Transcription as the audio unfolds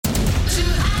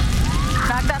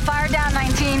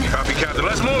Then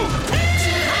let's move.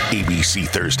 ABC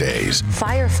Thursdays.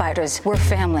 Firefighters, we're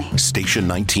family. Station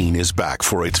 19 is back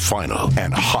for its final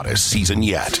and hottest season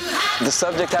yet. The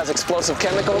subject has explosive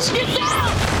chemicals.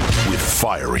 With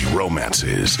fiery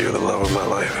romances. You're the love of my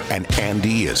life. And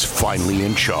Andy is finally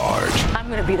in charge. I'm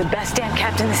going to be the best damn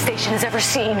captain the station has ever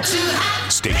seen.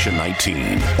 Station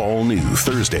 19. All new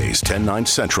Thursdays, 10/9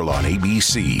 Central on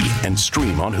ABC and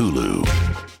stream on Hulu.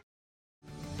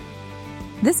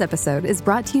 This episode is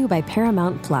brought to you by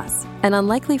Paramount Plus. An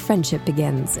unlikely friendship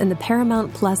begins in the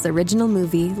Paramount Plus original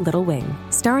movie Little Wing,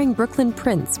 starring Brooklyn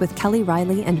Prince with Kelly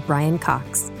Riley and Brian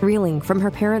Cox. Reeling from her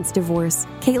parents' divorce,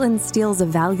 Caitlin steals a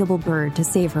valuable bird to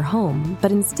save her home,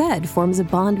 but instead forms a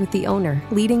bond with the owner,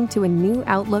 leading to a new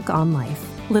outlook on life.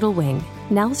 Little Wing,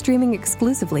 now streaming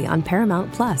exclusively on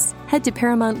Paramount Plus. Head to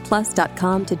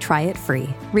ParamountPlus.com to try it free.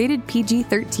 Rated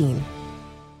PG-13.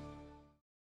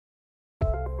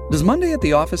 Does Monday at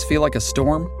the office feel like a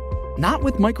storm? Not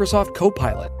with Microsoft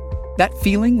Copilot. That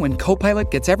feeling when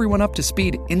Copilot gets everyone up to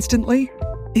speed instantly?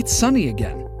 It's sunny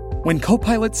again. When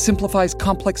Copilot simplifies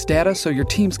complex data so your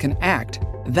teams can act,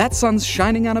 that sun's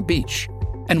shining on a beach.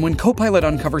 And when Copilot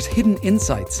uncovers hidden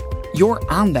insights, you're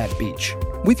on that beach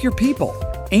with your people,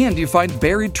 and you find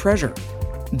buried treasure.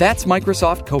 That's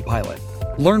Microsoft Copilot.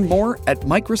 Learn more at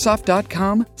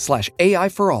Microsoft.com/AI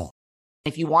for all.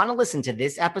 If you want to listen to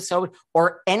this episode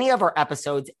or any of our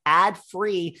episodes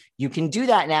ad-free, you can do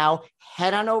that now.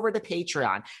 Head on over to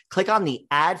Patreon. Click on the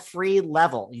ad-free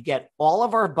level. You get all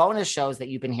of our bonus shows that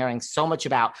you've been hearing so much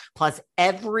about. Plus,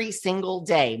 every single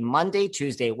day, Monday,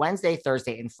 Tuesday, Wednesday,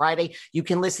 Thursday, and Friday, you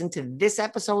can listen to this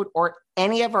episode or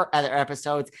any of our other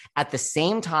episodes at the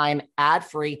same time,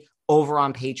 ad-free, over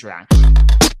on Patreon.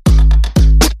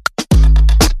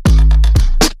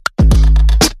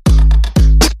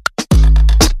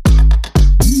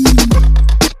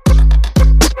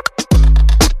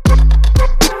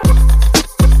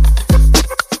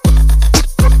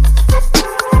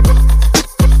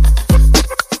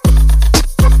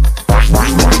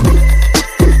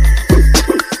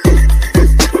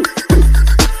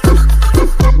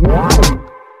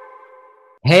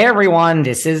 Hey everyone,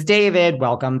 this is David.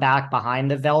 Welcome back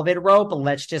behind the velvet rope.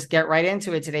 Let's just get right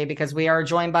into it today because we are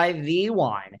joined by the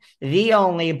one, the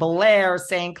only Blair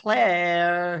St.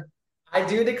 Clair. I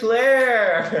do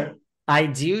declare. I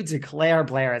do declare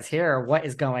Blair is here. What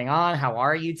is going on? How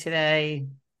are you today?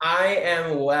 I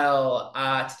am well.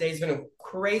 Today's been a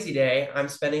crazy day. I'm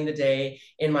spending the day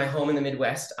in my home in the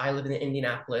Midwest. I live in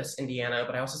Indianapolis, Indiana,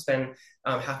 but I also spend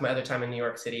half my other time in New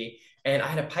York City. And I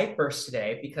had a pipe burst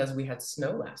today because we had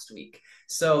snow last week.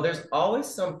 So there's always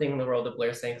something in the world of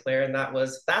Blair St. Clair, and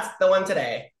that's the one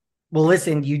today. Well,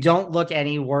 listen, you don't look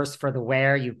any worse for the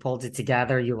wear. You pulled it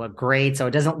together. You look great. So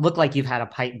it doesn't look like you've had a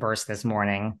pipe burst this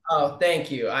morning. Oh, thank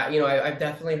you. I've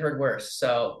definitely heard worse.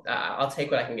 So I'll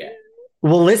take what I can get.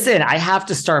 Well, listen, I have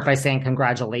to start by saying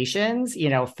congratulations.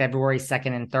 February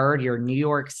 2nd and 3rd, your New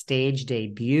York stage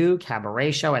debut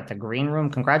cabaret show at the Green Room.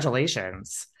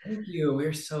 Congratulations. Thank you.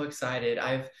 We're so excited.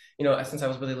 I've, since I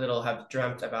was really little, have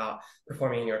dreamt about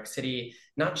performing in New York City,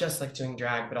 not just like doing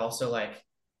drag, but also like,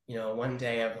 one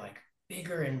day of like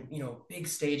bigger and, big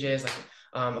stages, like,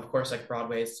 of course, like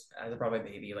Broadway's the Broadway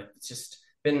baby. Like, it's just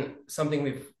been something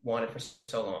we've wanted for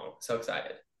so long. So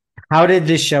excited. How did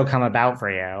this show come about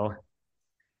for you?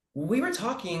 We were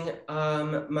talking,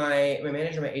 my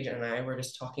manager, my agent, and I were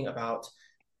just talking about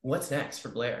what's next for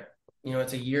Blair.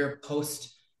 It's a year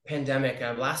post-pandemic.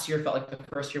 Last year felt like the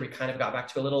first year we kind of got back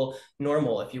to a little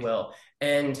normal, if you will.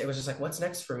 And it was just like, what's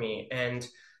next for me? And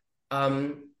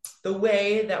the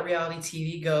way that reality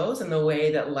TV goes and the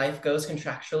way that life goes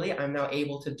contractually, I'm now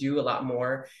able to do a lot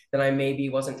more than I maybe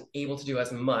wasn't able to do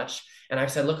as much. And I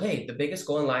said, look, hey, the biggest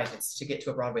goal in life is to get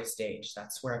to a Broadway stage.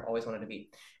 That's where I've always wanted to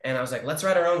be. And I was like, let's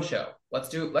write our own show. Let's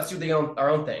do our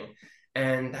own thing.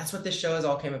 And that's what this show has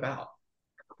all came about.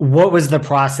 What was the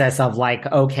process of like,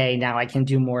 okay, now I can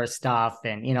do more stuff?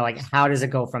 And, how does it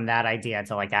go from that idea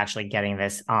to like actually getting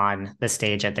this on the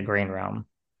stage at the Green Room?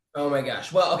 Oh my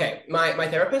gosh. Well, okay. My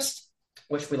therapist,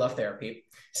 which we love therapy,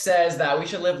 says that we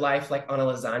should live life like on a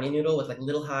lasagna noodle with like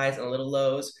little highs and little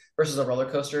lows versus a roller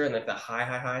coaster and like the high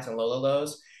highs and low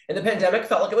lows. And the pandemic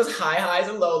felt like it was high highs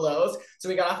and low lows. So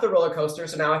we got off the roller coaster.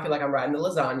 So now I feel like I'm riding the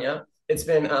lasagna. It's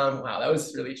been, wow, that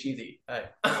was really cheesy.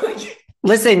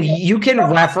 Listen, you can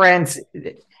reference,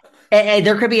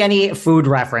 there could be any food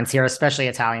reference here, especially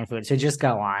Italian food. So just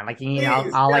go on. Like,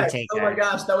 I'll take it. Oh my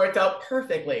gosh, that worked out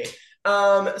perfectly.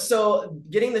 So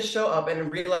getting the show up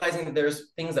and realizing that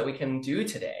there's things that we can do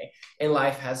today in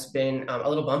life has been a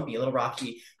little bumpy, a little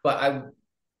rocky, but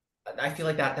I feel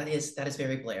like that is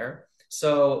very Blair.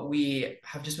 So we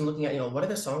have just been looking at, what are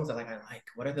the songs that I like?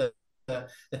 What are the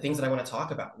things that I want to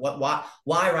talk about?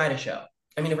 Why write a show?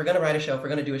 I mean, if we're going to write a show, if we're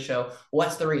going to do a show,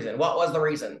 what's the reason? What was the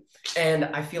reason? And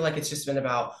I feel like it's just been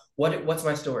about what's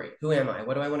my story? Who am I?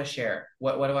 What do I want to share?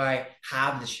 What do I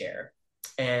have to share?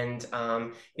 And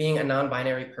being a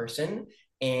non-binary person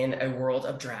in a world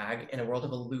of drag, in a world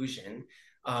of illusion,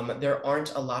 there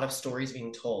aren't a lot of stories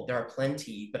being told. There are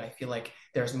plenty, but I feel like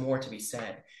there's more to be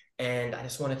said. And I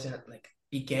just wanted to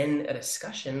begin a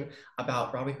discussion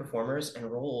about Broadway performers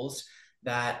and roles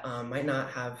that might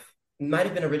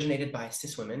have been originated by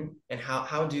cis women, and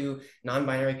how do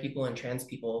non-binary people and trans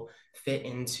people fit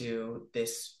into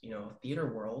this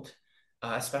theater world,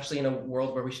 especially in a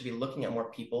world where we should be looking at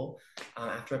more people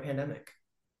after a pandemic.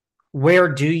 Where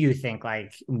do you think,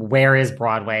 where is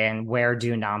Broadway and where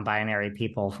do non-binary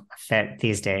people fit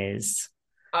these days?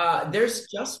 There's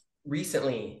just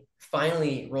recently,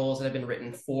 finally, roles that have been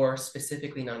written for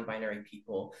specifically non-binary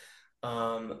people.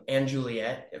 And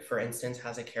Juliet, for instance,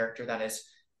 has a character that is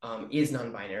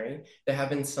non-binary. There have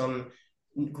been some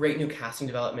great new casting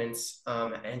developments.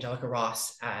 Angelica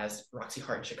Ross as Roxy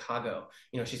Hart in Chicago.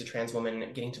 She's a trans woman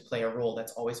getting to play a role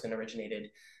that's always been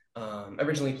originally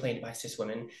played by cis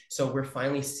women. So we're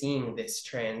finally seeing this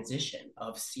transition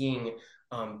of seeing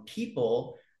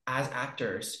people as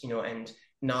actors, and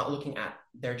not looking at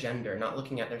their gender, not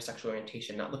looking at their sexual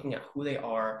orientation, not looking at who they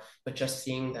are, but just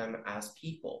seeing them as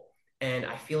people. And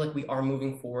I feel like we are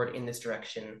moving forward in this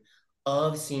direction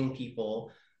of seeing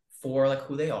people for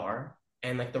who they are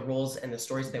and the roles and the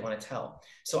stories that they want to tell.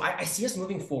 So I see us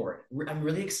moving forward. I'm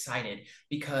really excited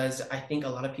because I think a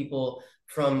lot of people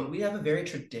we have a very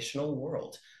traditional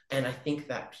world. And I think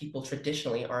that people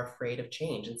traditionally are afraid of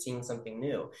change and seeing something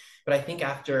new. But I think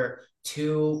after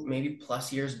 2, maybe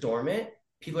plus years dormant,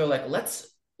 people are like, let's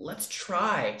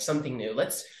try something new.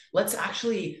 Let's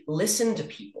actually listen to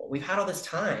people. We've had all this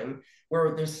time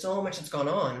where there's so much that's gone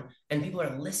on and people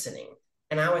are listening.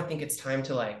 And now I think it's time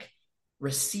to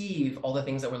receive all the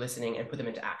things that we're listening and put them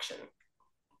into action.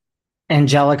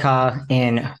 Angelica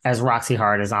as Roxy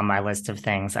Hart is on my list of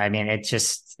things. I mean, it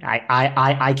just,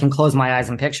 I can close my eyes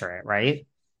and picture it, right?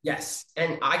 Yes.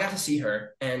 And I got to see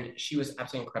her and she was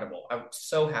absolutely incredible. I'm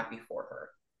so happy for her.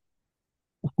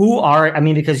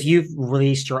 Because you've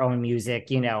released your own music,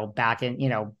 back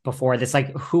in, before this,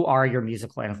 who are your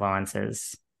musical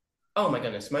influences? Oh my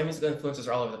goodness. My musical influences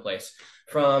are all over the place.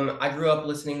 I grew up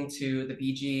listening to the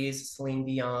Bee Gees, Celine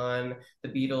Dion, the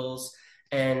Beatles.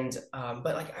 And,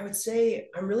 but I would say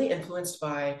I'm really influenced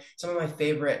by some of my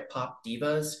favorite pop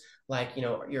divas.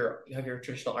 You have your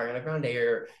traditional Ariana Grande,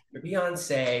 your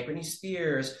Beyonce, Britney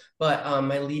Spears, but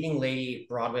my leading lady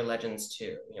Broadway legends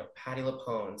too. Patti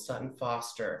LuPone, Sutton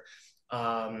Foster,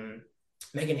 Megan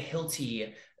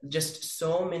Hilty, just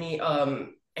so many.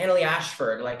 Annalie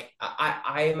Ashford.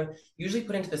 I'm usually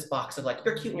put into this box of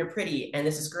you're cute and you're pretty and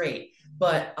this is great,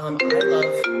 but I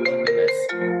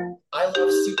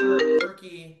love super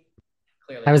quirky.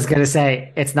 Clearly, I was gonna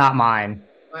say it's not mine.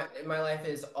 My life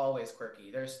is always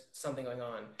quirky. There's something going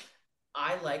on.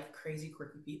 I like crazy,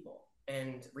 quirky people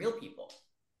and real people.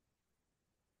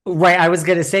 Right. I was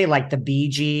gonna say the Bee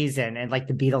Gees and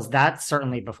the Beatles. That's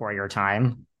certainly before your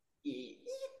time.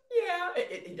 Yeah,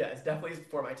 it does. Definitely is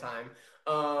before my time.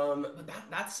 But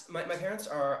that's my parents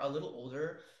are a little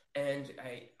older, and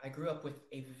I grew up with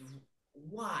a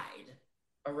wide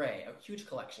array, a huge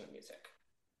collection of music.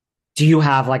 Do you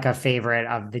have a favorite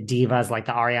of the divas,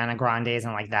 the Ariana Grandes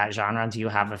and that genre? Do you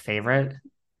have a favorite?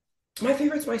 My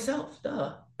favorite's myself,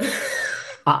 duh.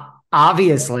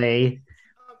 Obviously.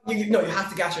 You have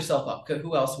to gas yourself up, because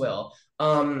who else will?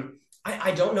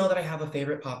 I don't know that I have a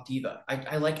favorite pop diva.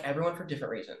 I like everyone for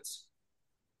different reasons.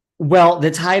 Well, the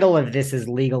title of this is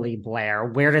Legally Blair.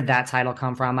 Where did that title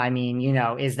come from? I mean,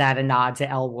 is that a nod to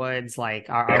Elle Woods?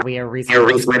 Are we a Reese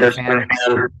Witherspoon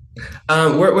fan?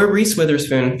 We're a Reese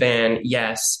Witherspoon fan,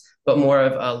 yes, but more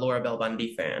of a Laura Bell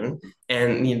Bundy fan.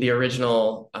 And the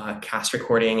original cast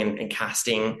recording and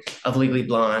casting of Legally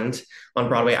Blonde on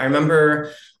Broadway. I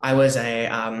remember I was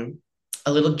a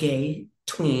little gay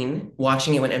tween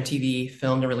watching it when MTV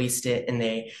filmed and released it, and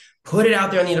they put it out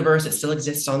there on the universe. It still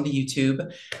exists on the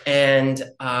YouTube. And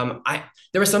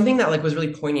there was something that was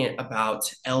really poignant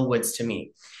about Elle Woods to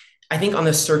me. I think on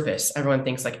the surface, everyone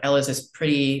thinks Elle is this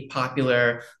pretty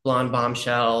popular blonde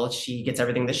bombshell. She gets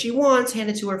everything that she wants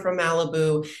handed to her from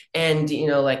Malibu. And,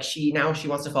 she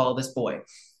wants to follow this boy.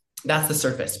 That's the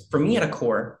surface. For me at a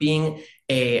core, being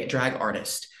a drag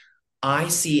artist, I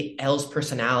see Elle's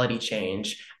personality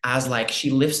change as she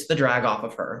lifts the drag off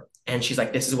of her And she's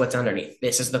like, this is what's underneath.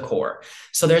 This is the core.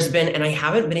 So there's been, and I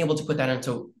haven't been able to put that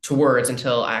into words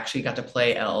until I actually got to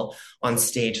play Elle on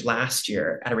stage last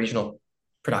year at a regional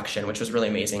production, which was really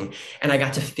amazing. And I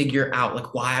got to figure out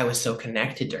like why I was so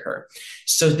connected to her.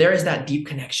 So there is that deep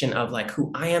connection of like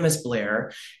who I am as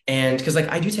Blair. And because like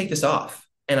I do take this off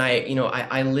and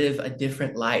I live a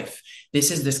different life. This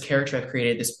is this character I've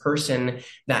created, this person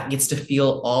that gets to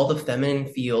feel all the feminine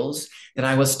feels that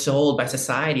I was told by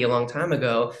society a long time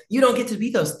ago. You don't get to be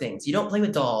those things. You don't play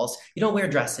with dolls. You don't wear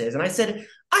dresses. And I said,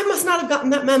 I must not have gotten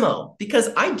that memo because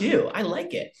I do. I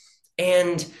like it.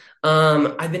 And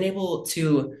I've been able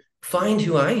to find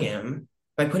who I am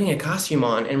by putting a costume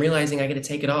on and realizing I get to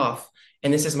take it off.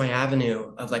 And this is my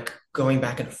avenue of like going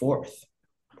back and forth.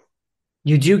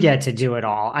 You do get to do it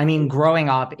all. I mean, growing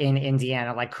up in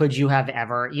Indiana, like, could you have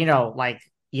ever, young,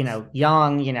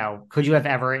 could you have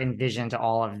ever envisioned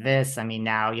all of this? I mean,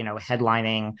 now,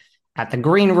 headlining at the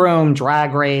Green Room,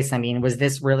 Drag Race. I mean, was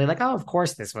this really like, oh, of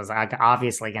course this was like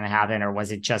obviously going to happen, or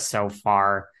was it just so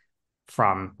far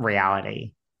from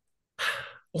reality?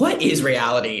 What is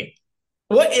reality?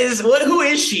 Who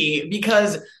is she?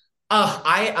 Because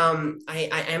I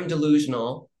am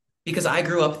delusional because I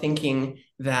grew up thinking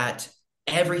that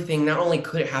everything not only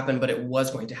could happen, but it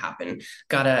was going to happen.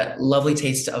 Got a lovely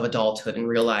taste of adulthood in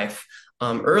real life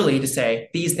early to say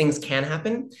these things can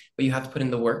happen, but you have to put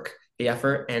in the work, the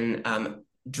effort, and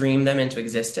dream them into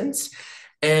existence.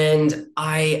 And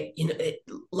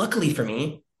luckily for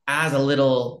me, as a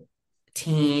little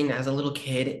teen, as a little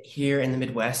kid here in the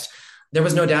Midwest, there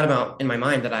was no doubt about in my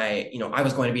mind that I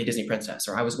was going to be a Disney princess,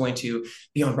 or I was going to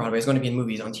be on Broadway. I was going to be in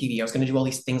movies, on TV. I was going to do all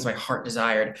these things my heart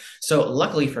desired. So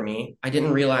luckily for me, I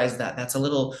didn't realize that that's a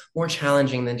little more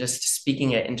challenging than just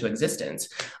speaking it into existence.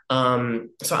 So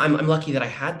I'm lucky that I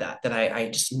had that I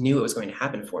just knew it was going to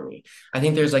happen for me. I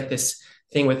think there's like this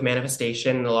thing with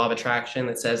manifestation, the law of attraction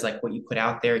that says like what you put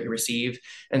out there, you receive.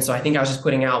 And so I think I was just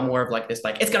putting out more of like this,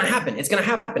 like, it's going to happen. It's going to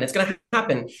happen. It's going to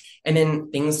happen. And then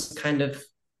things kind of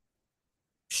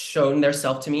shown their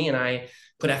self to me and I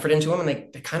put effort into them and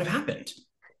they kind of happened.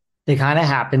 It kind of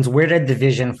happens. Where did the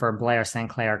vision for Blair St.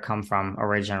 Clair come from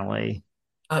originally?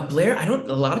 Blair,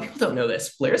 a lot of people don't know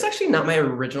this. Blair is actually not my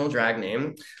original drag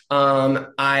name.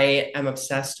 I am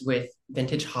obsessed with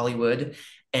vintage Hollywood,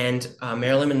 and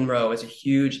Marilyn Monroe is a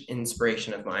huge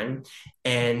inspiration of mine.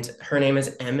 And her name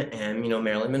is MM,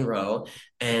 Marilyn Monroe.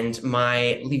 And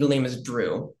my legal name is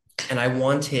Drew. And I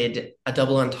wanted a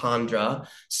double entendre.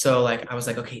 So I was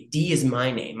like, okay, D is my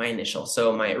name, my initial.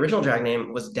 So my original drag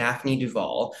name was Daphne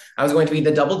Duval. I was going to be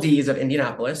the double D's of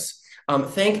Indianapolis.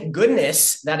 Thank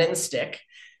goodness that didn't stick.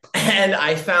 And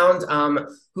I found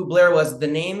who Blair was. The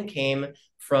name came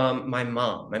from my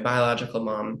mom, my biological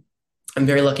mom. I'm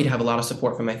very lucky to have a lot of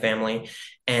support from my family.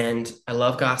 And I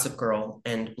love Gossip Girl.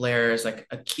 And Blair is like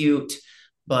a cute,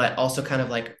 but also kind of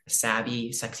like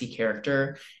savvy, sexy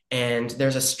character. And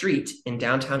there's a street in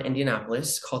downtown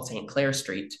Indianapolis called St. Clair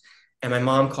Street. And my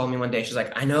mom called me one day. She's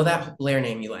like, I know that Blair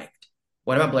name you liked.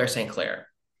 What about Blair St. Clair?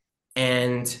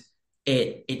 And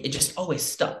it just always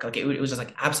stuck. Like it was just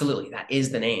like, absolutely, that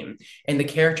is the name. And the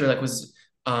character was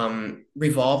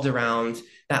revolved around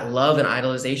that love and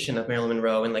idolization of Marilyn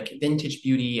Monroe and like vintage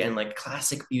beauty and like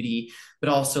classic beauty, but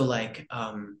also like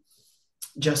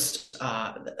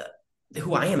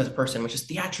who I am as a person, which is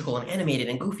theatrical and animated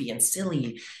and goofy and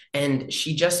silly. And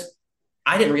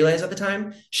I didn't realize at the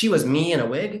time, she was me in a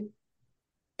wig.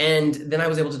 And then I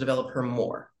was able to develop her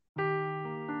more.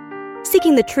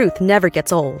 Seeking the truth never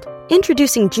gets old.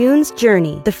 Introducing June's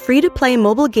Journey, the free-to-play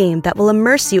mobile game that will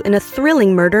immerse you in a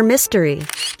thrilling murder mystery.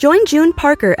 Join June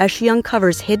Parker as she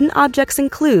uncovers hidden objects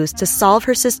and clues to solve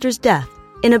her sister's death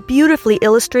in a beautifully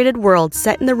illustrated world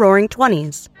set in the Roaring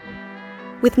 '20s.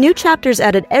 With new chapters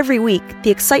added every week,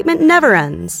 the excitement never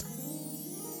ends.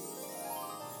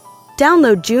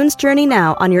 Download June's Journey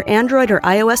now on your Android or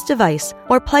iOS device,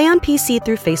 or play on PC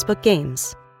through Facebook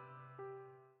Games.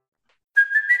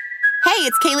 Hey,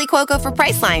 it's Kaylee Cuoco for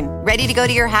Priceline. Ready to go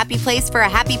to your happy place for a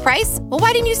happy price? Well,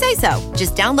 why didn't you say so?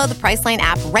 Just download the Priceline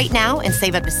app right now and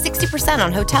save up to 60%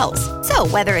 on hotels. So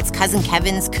whether it's Cousin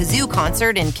Kevin's Kazoo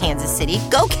Concert in Kansas City,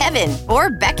 go Kevin, or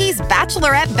Becky's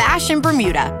Bachelorette Bash in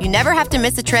Bermuda, you never have to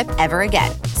miss a trip ever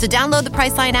again. So download the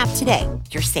Priceline app today.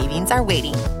 Your savings are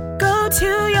waiting. Go to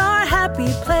your happy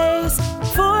place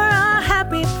for a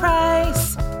happy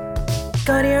price.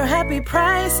 Go to your happy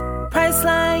price,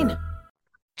 Priceline.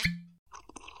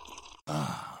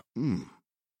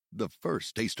 The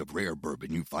first taste of rare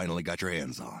bourbon you finally got your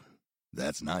hands on.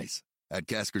 That's nice. At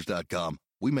Caskers.com,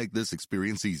 we make this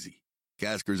experience easy.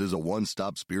 Caskers is a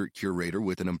one-stop spirit curator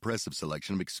with an impressive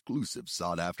selection of exclusive,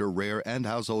 sought-after, rare, and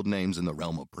household names in the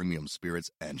realm of premium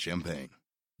spirits and champagne.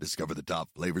 Discover the top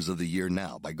flavors of the year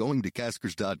now by going to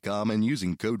Caskers.com and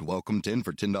using code WELCOME10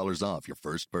 for $10 off your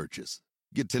first purchase.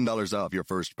 Get $10 off your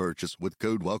first purchase with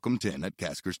code WELCOME10 at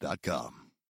Caskers.com.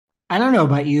 I don't know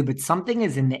about you, but something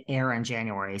is in the air in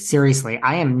January. Seriously,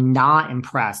 I am not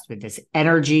impressed with this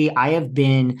energy. I have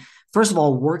been, first of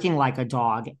all, working like a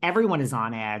dog. Everyone is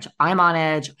on edge. I'm on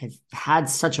edge. I've had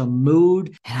such a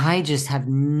mood, and I just have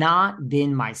not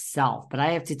been myself. But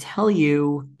I have to tell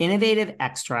you, Innovative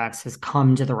Extracts has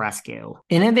come to the rescue.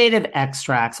 Innovative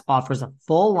Extracts offers a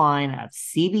full line of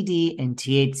CBD and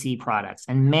THC products.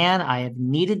 And man, I have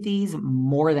needed these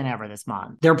more than ever this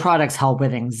month. Their products help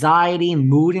with anxiety,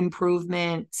 mood improvement,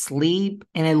 sleep,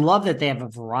 and I love that they have a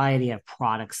variety of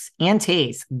products and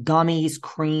tastes, gummies,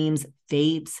 creams,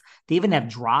 vapes. They even have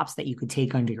drops that you could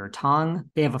take under your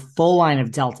tongue. They have a full line of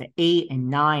Delta 8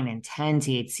 and 9 and 10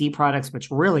 THC products,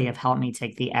 which really have helped me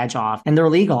take the edge off. And they're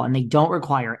legal and they don't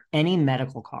require any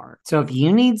medical card. So if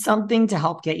you need something to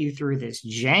help get you through this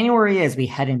January as we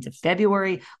head into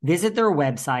February, visit their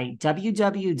website,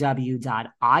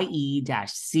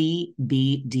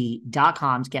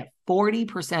 www.ie-cbd.com to get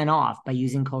 40% off by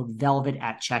using code VELVET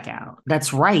at checkout.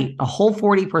 That's right, a whole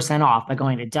 40% off by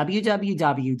going to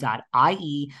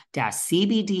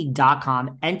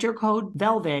www.ie-cbd.com, enter code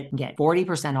VELVET, and get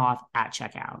 40% off at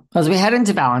checkout. As we head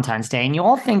into Valentine's Day, and you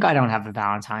all think I don't have a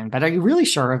Valentine, but are you really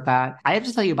sure of that? I have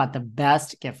to tell you about the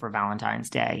best gift for Valentine's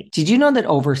Day. Did you know that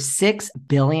over 6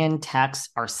 billion texts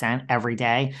are sent every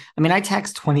day? I mean, I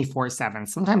text 24/7,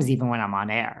 sometimes even when I'm on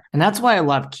air. And that's why I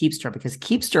love Keepster, because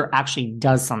Keepster actually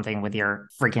does something with your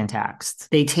freaking texts.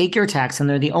 They take your texts, and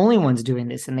they're the only ones doing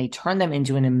this, and they turn them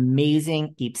into an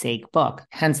amazing keepsake book,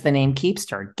 hence the name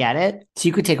Keepster. Get it? So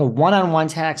you could take a one-on-one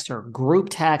text or group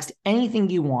text,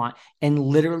 anything you want, and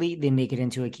literally they make it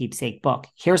into a keepsake book.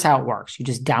 Here's how it works. You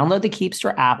just download the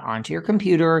Keepster app onto your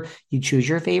computer, you choose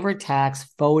your favorite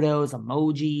text, photos,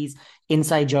 emojis,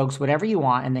 inside jokes, whatever you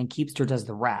want, and then Keepster does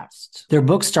the rest. Their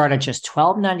books start at just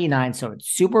 $12.99, so it's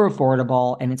super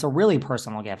affordable, and it's a really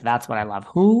personal gift. That's what I love.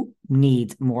 Who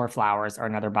needs more flowers or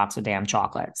another box of damn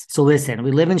chocolates? So listen,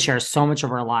 we live and share so much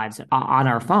of our lives on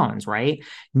our phones, right?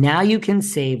 Now you can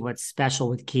save what's special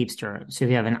with Keepster. So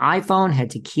if you have an iPhone, head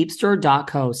to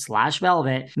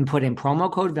keepster.co/velvet and put in promo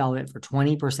code VELVET for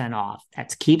 20% off.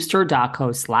 That's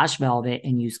keepster.co/velvet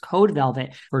and use code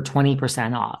VELVET for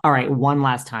 20% off. All right, one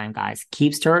last time, guys.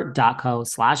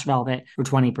 Keepster.co/velvet for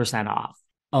 20% off.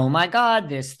 Oh my God,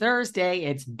 this Thursday,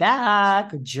 it's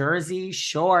back. Jersey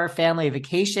Shore Family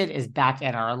Vacation is back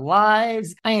in our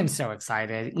lives. I am so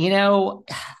excited. You know,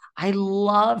 I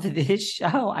love this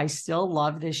show. I still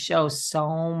love this show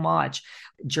so much.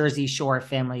 Jersey Shore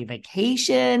Family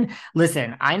Vacation.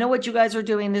 Listen, I know what you guys are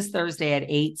doing this Thursday at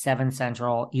 8, 7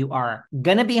 Central. You are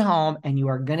going to be home and you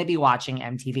are going to be watching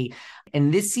MTV.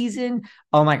 And this season,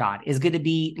 oh my God, is going to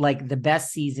be like the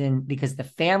best season because the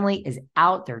family is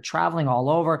out. They're traveling all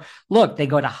over. Look, they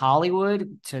go to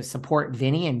Hollywood to support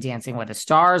Vinny and Dancing with the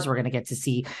Stars. We're going to get to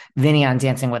see Vinny on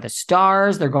Dancing with the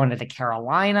Stars. They're going to the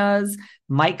Carolinas.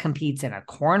 Mike competes in a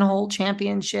cornhole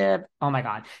championship. Oh my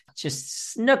God.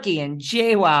 Just Snooki and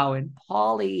JWoww and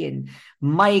Paulie and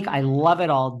Mike. I love it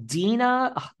all.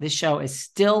 Dina, this show is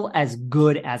still as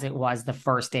good as it was the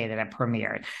first day that it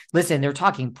premiered. Listen, they're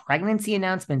talking pregnancy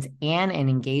announcements and an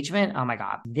engagement. Oh my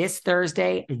God. This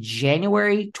Thursday,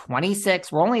 January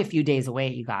 26th. We're only a few days away,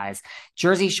 you guys.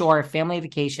 Jersey Shore Family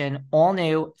Vacation, all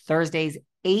new, Thursdays,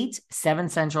 8, 7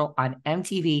 Central on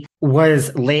MTV.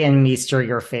 Was Leighton Meester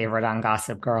your favorite on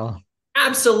Gossip Girl?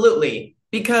 Absolutely,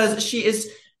 because she is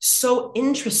so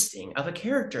interesting of a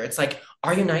character. It's like,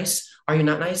 are you nice? Are you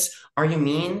not nice? Are you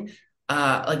mean?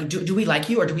 Like, do we like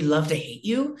you or do we love to hate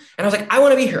you? And I was like, I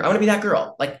want to be her. I want to be that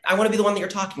girl. Like, I want to be the one that you're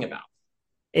talking about.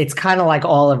 It's kind of like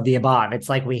all of the above. It's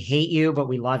like we hate you, but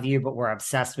we love you, but we're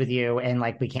obsessed with you. And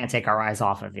like, we can't take our eyes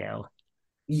off of you.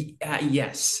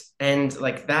 Yes. And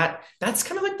like that's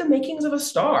kind of like the makings of a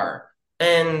star.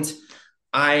 And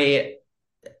I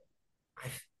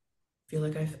feel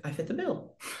like I fit the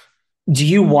bill. Do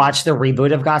you watch the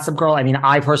reboot of Gossip Girl? I mean,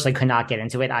 I personally could not get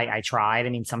into it. I tried. I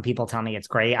mean, some people tell me it's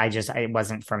great. It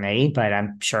wasn't for me, but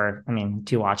I'm sure, I mean,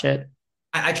 do you watch it?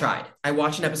 I tried. I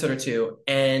watched an episode or two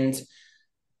and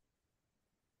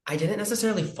I didn't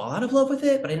necessarily fall out of love with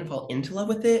it, but I didn't fall into love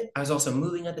with it. I was also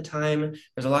moving at the time.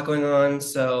 There's a lot going on.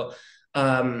 So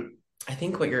I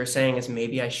think what you're saying is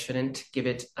maybe I shouldn't give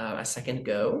it a second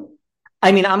go.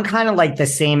 I mean, I'm kind of like the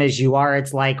same as you are.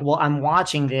 It's like, well, I'm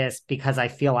watching this because I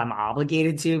feel I'm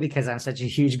obligated to, because I'm such a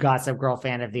huge Gossip Girl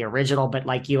fan of the original. But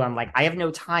like you, I'm like, I have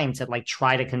no time to like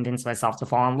try to convince myself to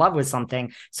fall in love with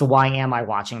something. So why am I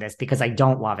watching this? Because I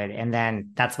don't love it. And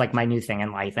then that's like my new thing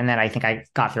in life. And then I think I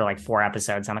got through like 4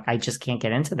 episodes. I'm like, I just can't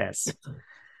get into this.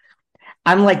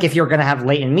 I'm like, if you're going to have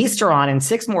Leighton Meester on in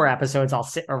 6 more episodes, I'll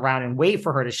sit around and wait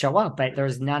for her to show up. But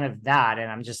there's none of that.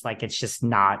 And I'm just like, it's just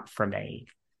not for me.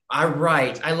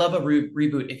 Right. I love a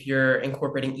reboot if you're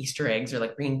incorporating Easter eggs or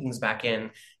like bringing things back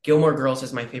in. Gilmore Girls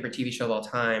is my favorite TV show of all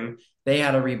time. They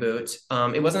had a reboot.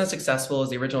 It wasn't as successful as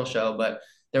the original show, but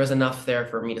there was enough there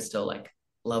for me to still like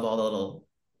love all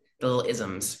the little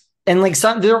isms. And like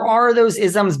there are those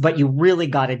isms, but you really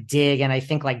got to dig. And I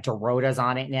think like Dorota's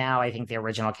on it now. I think the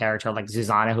original character, like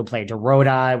Susanna, who played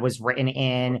Dorota, was written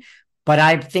in. But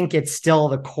I think it's still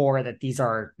the core that these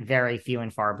are very few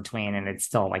and far between, and it's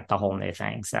still like the whole new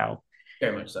thing. So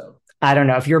very much so. I don't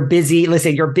know if you're busy.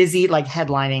 Listen, you're busy like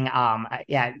headlining,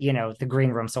 the green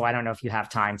room. So I don't know if you have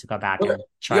time to go back and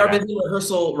try. We are busy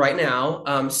rehearsal right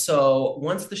now. So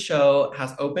once the show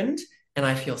has opened and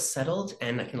I feel settled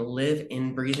and I can live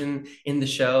and breathe in the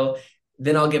show,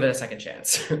 then I'll give it a second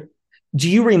chance.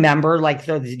 Do you remember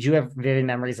did you have vivid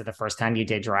memories of the first time you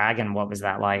did drag, and what was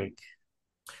that like?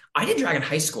 I did drag in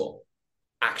high school,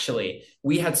 actually.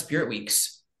 We had Spirit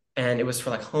Weeks, and it was for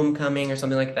like homecoming or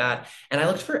something like that. And I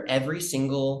looked for every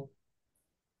single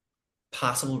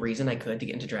possible reason I could to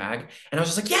get into drag. And I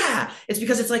was just like, yeah, it's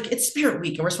because it's Spirit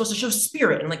Week, and we're supposed to show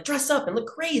spirit and like dress up and look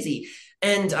crazy.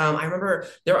 And I remember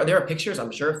there are pictures,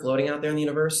 I'm sure, floating out there in the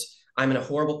universe. I'm in a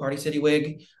horrible Party City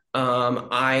wig.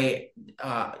 I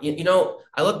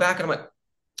look back and I'm like,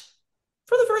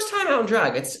 for the first time out in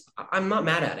drag, I'm not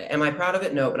mad at it. Am I proud of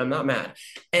it? No, but I'm not mad.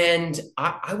 And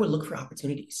I would look for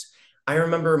opportunities. I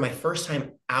remember my first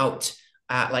time out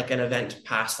at like an event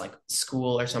past like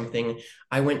school or something.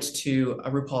 I went to a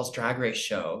RuPaul's Drag Race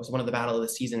show. It was one of the Battle of the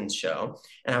Seasons show,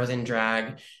 and I was in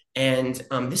drag. And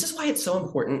this is why it's so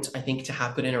important, I think, to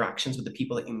have good interactions with the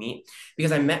people that you meet.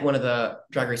 Because I met one of the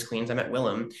Drag Race queens. I met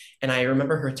Willem, and I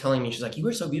remember her telling me, she's like, "You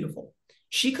were so beautiful."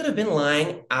 She could have been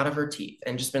lying out of her teeth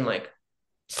and just been like,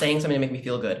 saying something to make me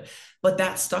feel good. But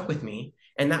that stuck with me.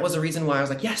 And that was the reason why I was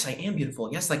like, yes, I am beautiful.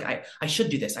 Yes, like I should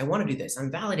do this. I want to do this.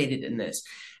 I'm validated in this.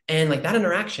 And like that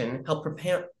interaction helped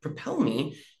propel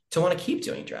me to want to keep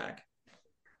doing drag.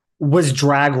 Was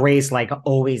Drag Race like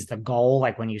always the goal?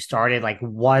 Like when you started, like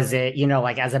was it,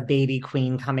 like as a baby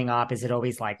queen coming up, is it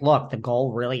always like, look, the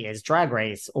goal really is Drag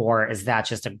Race? Or is that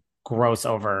just a gross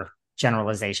over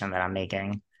generalization that I'm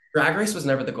making? Drag Race was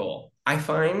never the goal. I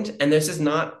find, and this is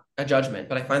not a judgment,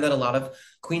 but I find that a lot of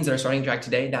queens that are starting drag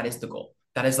today, that is the goal.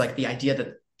 That is like the idea,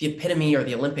 that the epitome or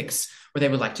the Olympics where they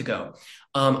would like to go.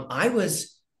 I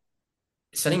was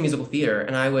studying musical theater,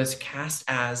 and I was cast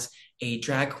as a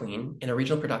drag queen in a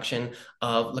regional production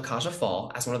of La Cage aux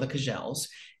Folles as one of the Cagelles.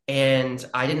 And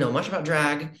I didn't know much about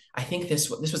drag. I think this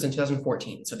was in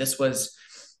 2014. So this was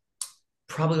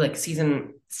probably like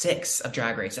season 6 of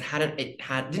Drag Race.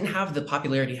 Didn't have the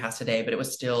popularity it has today, but it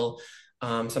was still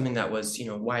something that was,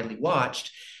 widely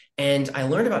watched. And I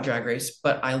learned about Drag Race,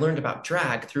 but I learned about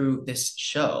drag through this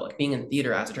show, like being in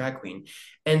theater as a drag queen.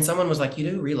 And someone was like, you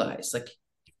do realize, like,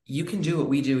 you can do what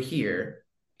we do here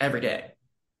every day.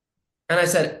 And I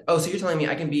said, oh, so you're telling me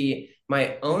I can be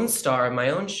my own star of my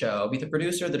own show, be the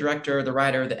producer, the director, the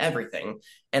writer, the everything.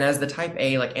 And as the type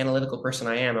A, like analytical person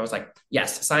I am, I was like,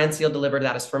 yes, signed, sealed, delivered,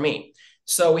 that is for me.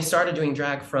 So we started doing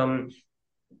drag from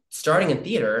starting in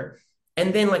theater.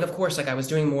 And then, like, of course, like I was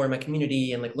doing more in my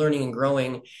community and like learning and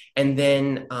growing. And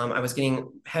then I was getting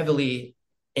heavily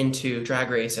into Drag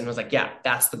Race and was like, yeah,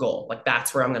 that's the goal. Like,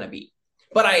 that's where I'm going to be.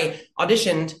 But I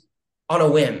auditioned on a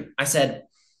whim. I said,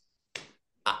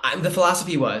 the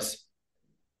philosophy was,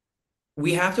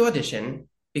 we have to audition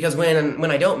because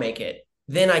when I don't make it,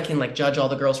 then I can like judge all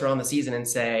the girls who are on the season and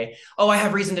say, oh, I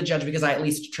have reason to judge because I at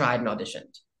least tried and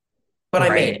auditioned. But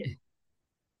right. I made it.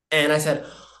 And I said,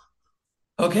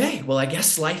 okay, well, I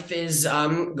guess life is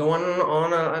going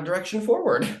on a direction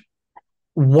forward.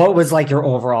 What was like your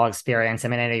overall experience? I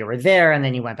mean, I know you were there and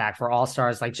then you went back for All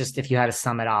Stars. Like, just if you had to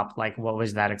sum it up, like, what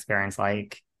was that experience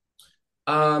like?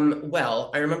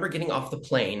 Well, I remember getting off the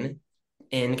plane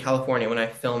in California when I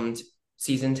filmed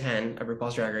season 10 of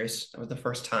RuPaul's Drag Race. That was the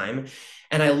first time.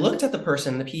 And I looked at the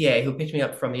person, the PA, who picked me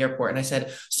up from the airport, and I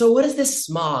said, so what is this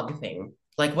smog thing?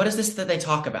 Like, what is this that they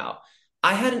talk about?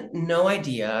 I had no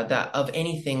idea that of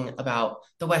anything about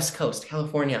the West Coast,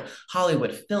 California,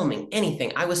 Hollywood, filming,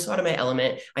 anything. I was so out of my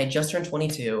element. I had just turned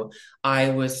 22.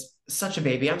 I was such a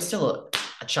baby. I'm still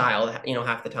a child,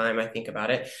 half the time I think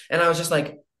about it. And I was just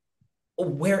like,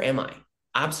 where am I?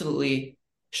 absolutely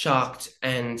shocked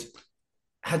and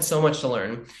had so much to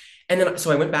learn. And then,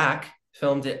 so I went back,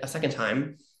 filmed it a second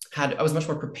time. I was much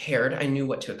more prepared. I knew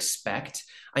what to expect.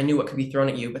 I knew what could be thrown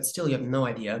at you, but still, you have no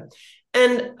idea.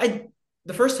 And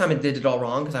the first time I did it all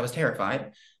wrong because I was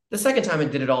terrified. The second time I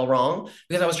did it all wrong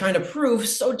because I was trying to prove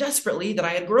so desperately that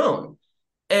I had grown.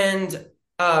 And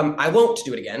I won't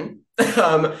do it again.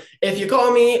 If you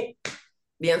call me,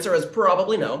 the answer is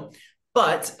probably no.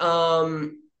 But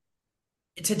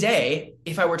today,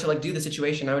 if I were to like do the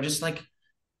situation, I would just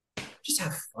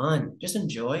have fun, just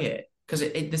enjoy it. Because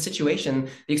the situation,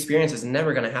 the experience is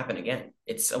never going to happen again.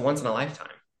 It's a once in a lifetime.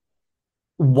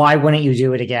 Why wouldn't you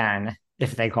do it again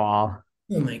if they call?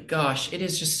 Oh my gosh, it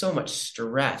is just so much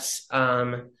stress.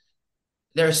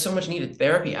 There's so much needed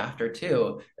therapy after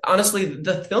too. Honestly,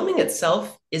 the filming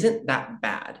itself isn't that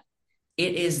bad.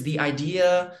 It is the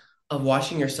idea of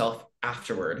watching yourself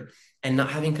afterward and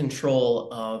not having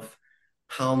control of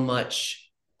how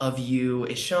much of you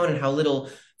is shown and how little.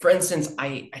 For instance,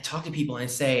 I talk to people and I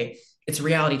say, it's a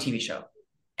reality TV show.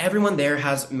 Everyone there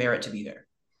has merit to be there,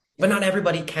 but not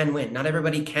everybody can win. Not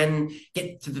everybody can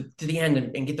get to the end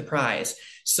and get the prize.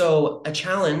 So a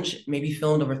challenge may be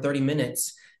filmed over 30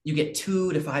 minutes. You get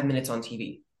 2 to 5 minutes on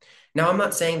TV. Now, I'm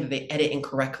not saying that they edit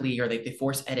incorrectly or they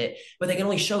force edit, but they can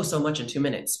only show so much in 2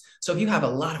 minutes. So if you have a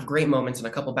lot of great moments and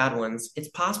a couple bad ones, it's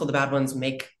possible the bad ones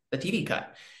make the TV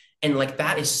cut. And like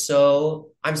that is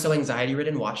I'm so anxiety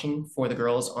ridden watching for the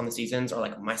girls on the seasons, or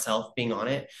like myself being on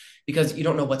it, because you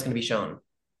don't know what's going to be shown.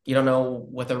 You don't know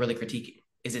what they're really critiquing.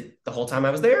 Is it the whole time I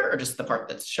was there or just the part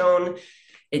that's shown?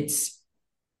 It's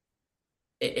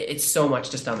so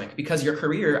much to stomach, because your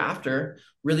career after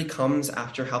really comes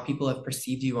after how people have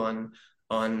perceived you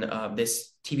on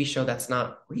this TV show that's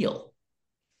not real.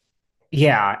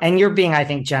 Yeah. And you're being, I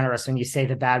think, generous when you say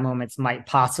the bad moments might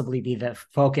possibly be the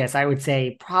focus. I would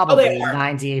say probably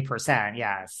 98%.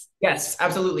 Yes. Yes,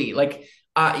 absolutely. Like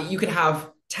you could have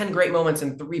 10 great moments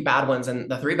and 3 bad ones, and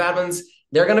the 3 bad ones,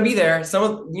 they're going to be there.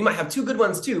 You might have 2 good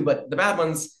ones too, but the bad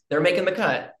ones, they're making the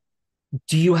cut.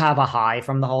 Do you have a high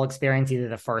from the whole experience, either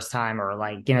the first time or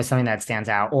like, something that stands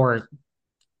out, or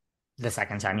the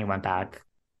second time you went back?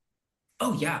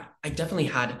 Oh yeah, I definitely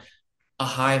had a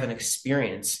high of an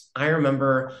experience. I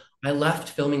remember I left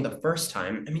filming the first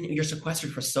time. I mean, you're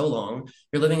sequestered for so long.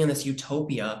 You're living in this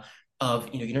utopia of,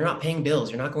 you're not paying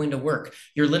bills. You're not going to work.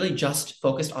 You're literally just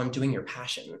focused on doing your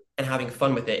passion and having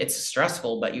fun with it. It's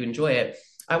stressful, but you enjoy it.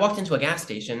 I walked into a gas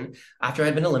station after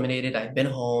I'd been eliminated. I'd been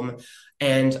home,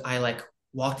 and I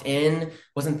walked in,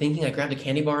 wasn't thinking. I grabbed a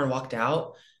candy bar and walked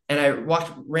out, and I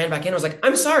ran back in. I was like,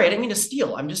 I'm sorry. I didn't mean to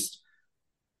steal. I'm just,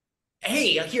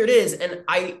 hey, here it is. And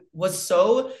I was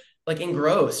so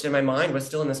engrossed, and my mind was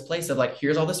still in this place of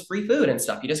here's all this free food and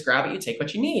stuff. You just grab it, you take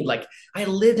what you need. I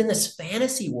lived in this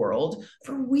fantasy world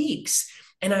for weeks.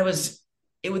 And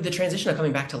the transition of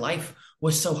coming back to life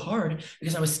was so hard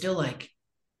because I was still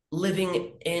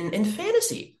living in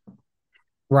fantasy.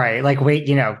 Right. Wait,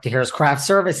 here's craft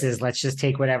services. Let's just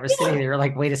take whatever's sitting there. You're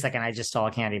like, wait a second, I just stole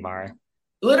a candy bar.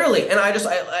 Literally. And I was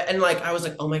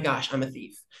like, oh my gosh, I'm a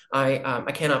thief.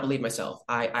 I cannot believe myself.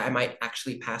 I might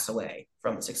actually pass away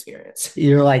from this experience.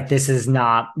 You're like, this is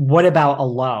not. What about a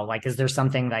low? Is there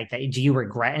something like that? Do you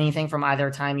regret anything from either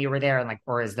time you were there? And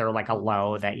or is there a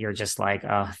low that you're just like,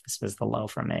 oh, this was the low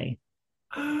for me?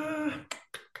 I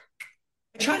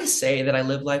try to say that I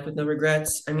live life with no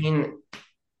regrets. I mean,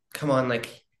 come on,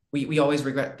 we always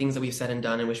regret things that we've said and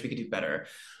done and wish we could do better.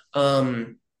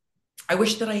 I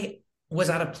wish that I was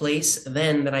at a place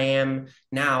then that I am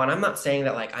now. And I'm not saying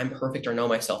that I'm perfect or know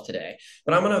myself today,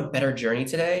 but I'm on a better journey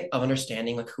today of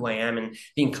understanding who I am and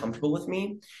being comfortable with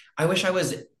me. I wish I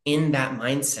was in that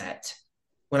mindset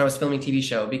when I was filming TV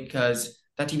show, because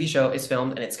that TV show is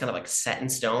filmed and it's kind of set in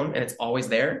stone and it's always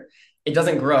there. It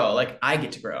doesn't grow. I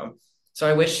get to grow. So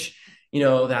I wish,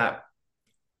 that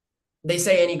they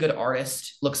say any good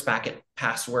artist looks back at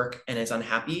past work and is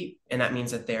unhappy. And that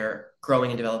means that they're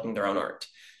growing and developing their own art.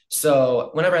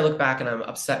 So whenever I look back and I'm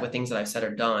upset with things that I've said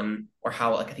or done, or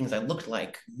how things I looked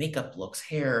like, makeup looks,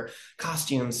 hair,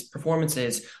 costumes,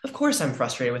 performances, of course I'm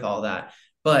frustrated with all that.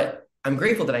 But I'm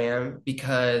grateful that I am,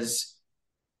 because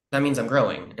that means I'm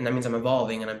growing, and that means I'm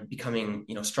evolving, and I'm becoming,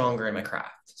 stronger in my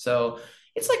craft. So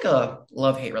it's like a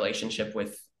love-hate relationship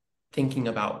with thinking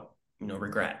about,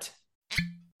 regret.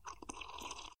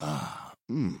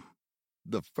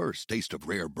 The first taste of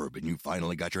rare bourbon you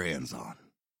finally got your hands on.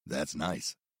 That's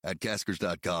nice. At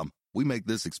Caskers.com, we make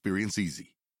this experience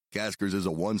easy. Caskers is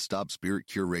a one-stop spirit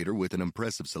curator with an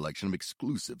impressive selection of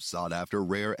exclusive, sought-after,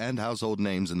 rare, and household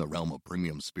names in the realm of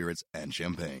premium spirits and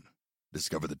champagne.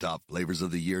 Discover the top flavors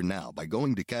of the year now by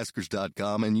going to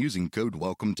Caskers.com and using code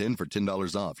WELCOME10 for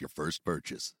 $10 off your first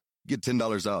purchase. Get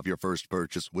 $10 off your first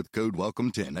purchase with code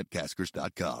WELCOME10 at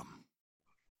Caskers.com.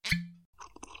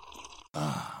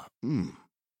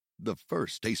 The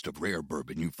first taste of rare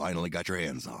bourbon you finally got your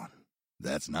hands on.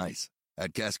 That's nice.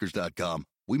 At Caskers.com,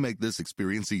 we make this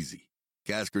experience easy.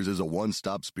 Caskers is a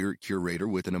one-stop spirit curator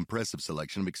with an impressive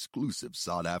selection of exclusive,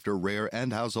 sought-after, rare,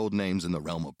 and household names in the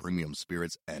realm of premium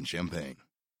spirits and champagne.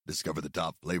 Discover the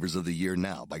top flavors of the year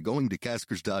now by going to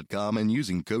Caskers.com and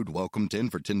using code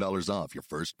WELCOME10 for $10 off your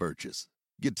first purchase.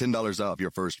 Get $10 off your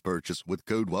first purchase with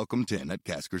code WELCOME10 at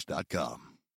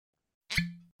Caskers.com.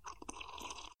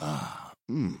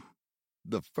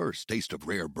 The first taste of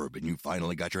rare bourbon you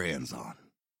finally got your hands on.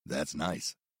 That's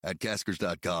nice. At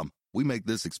Caskers.com, we make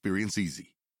this experience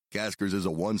easy. Caskers is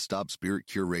a one-stop spirit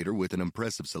curator with an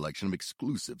impressive selection of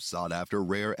exclusive, sought-after,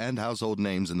 rare, and household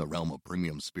names in the realm of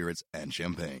premium spirits and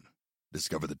champagne.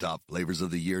 Discover the top flavors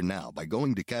of the year now by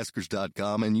going to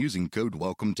Caskers.com and using code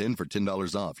WELCOME10 for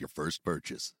 $10 off your first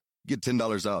purchase. Get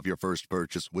 $10 off your first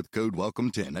purchase with code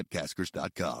WELCOME10 at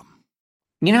Caskers.com.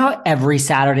 You know how every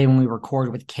Saturday when we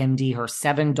record with Kim D, her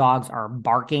 7 dogs are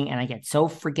barking and I get so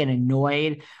freaking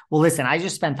annoyed? Well, listen, I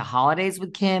just spent the holidays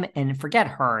with Kim and forget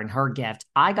her and her gift.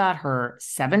 I got her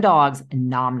 7 dogs,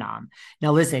 Nom Nom.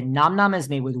 Now, listen, Nom Nom is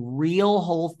made with real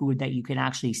whole food that you can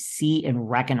actually see and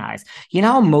recognize. You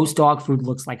know how most dog food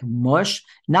looks like mush?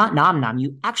 Not Nom Nom.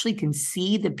 You actually can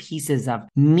see the pieces of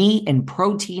meat and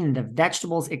protein and the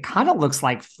vegetables. It kind of looks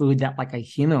like food that like a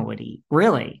human would eat.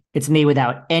 Really. It's made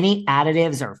without any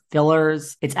additives or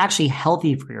fillers. It's actually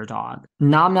healthy for your dog.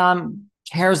 Nom Nom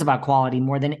cares about quality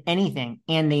more than anything,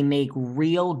 and they make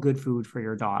real good food for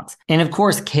your dogs. And of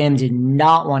course, Kim did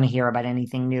not want to hear about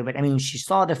anything new, but I mean, she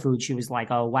saw the food, she was like,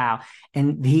 oh, wow.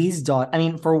 And these dogs, I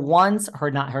mean, for once,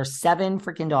 her 7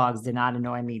 freaking dogs did not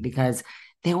annoy me because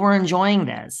they were enjoying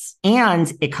this.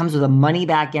 And it comes with a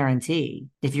money-back guarantee.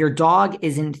 If your dog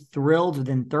isn't thrilled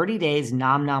within 30 days,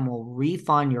 Nom Nom will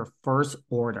refund your first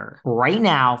order. Right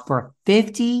now, for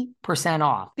 50%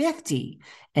 off, 50,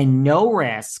 and no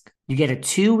risk, you get a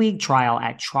 2-week trial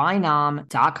at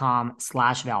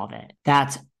trynom.com/velvet.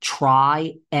 That's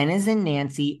try, N as in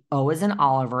Nancy, O as in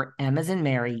Oliver, M as in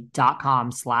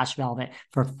Mary.com/velvet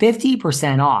for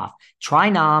 50% off.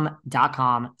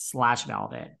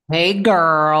 Trynom.com/velvet. Hey,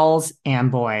 girls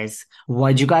and boys.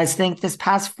 What'd you guys think this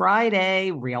past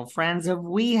Friday? Real Friends of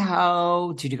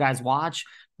WeHo. Did you guys watch?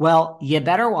 Well, you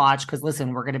better watch because,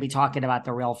 listen, we're going to be talking about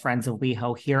the Real Friends of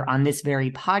WeHo here on this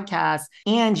very podcast.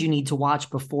 And you need to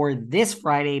watch before this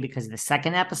Friday because the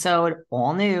second episode,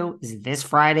 all new, is this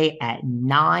Friday at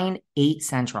 9/8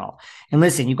 Central. And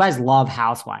listen, you guys love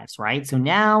housewives, right? So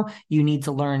now you need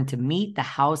to learn to meet the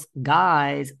house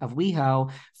guys of WeHo.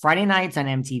 Friday nights on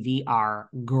MTV are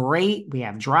great. We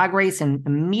have Drag Race, and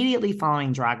immediately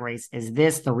following Drag Race is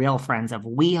this, the Real Friends of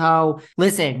WeHo.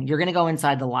 Listen, you're going to go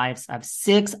inside the lives of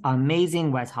 6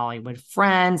 amazing West Hollywood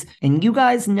friends, and you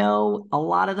guys know a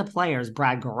lot of the players.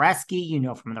 Brad Goreski, you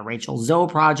know from the Rachel Zoe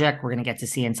Project. We're going to get to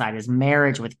see inside his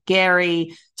marriage with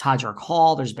Gary. Todrick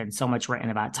Hall, there's been so much written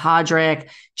about Todrick.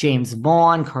 James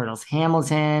Vaughn, Curtis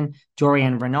Hamilton,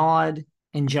 Dorian Renaud,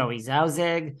 and Joey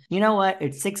Zauzig. You know what?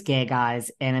 It's 6 gay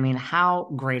guys. And I mean,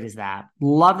 how great is that?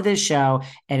 Love this show.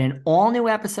 And an all new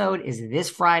episode is this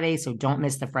Friday. So don't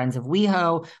miss the Friends of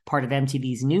WeHo, part of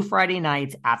MTV's new Friday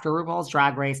nights after RuPaul's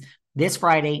Drag Race. This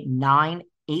Friday,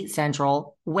 9/8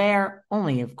 Central, where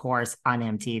only, of course, on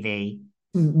MTV.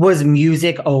 Was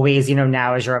music always,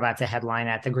 now as you're about to headline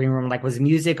at the Green Room, like was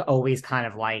music always kind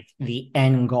of like the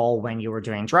end goal when you were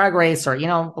doing Drag Race? Or,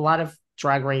 a lot of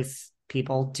Drag Race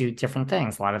people do different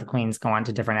things. A lot of the queens go on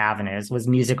to different avenues. Was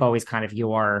music always kind of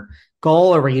your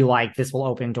goal, or were you like, this will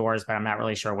open doors, but I'm not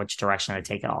really sure which direction to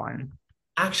take it all in?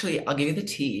 Actually, I'll give you the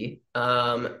tea.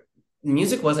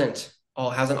 Music hasn't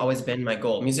always been my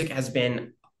goal. Music has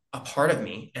been a part of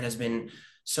me and has been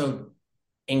so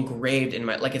engraved in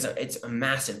my, like it's a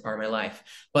massive part of my life.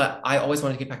 But I always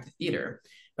wanted to get back to theater.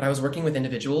 But I was working with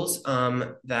individuals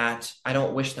that I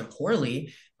don't wish them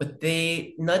poorly, but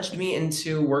they nudged me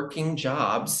into working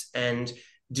jobs and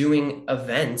doing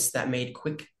events that made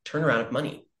quick turnaround of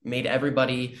money, made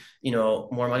everybody,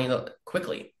 more money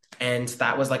quickly. And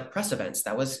that was like press events,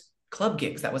 that was club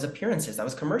gigs, that was appearances, that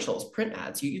was commercials, print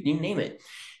ads, you name it.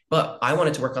 But I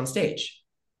wanted to work on stage.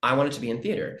 I wanted to be in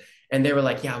theater. And they were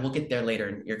like, yeah, we'll get there later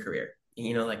in your career.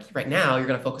 Like right now you're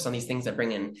going to focus on these things that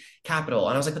bring in capital.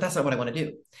 And I was like, but that's not what I want to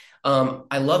do.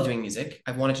 I love doing music.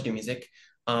 I wanted to do music.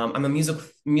 I'm a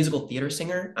musical theater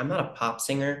singer. I'm not a pop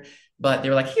singer, but they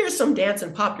were like, here's some dance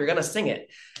and pop, you're gonna sing it.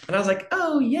 And I was like,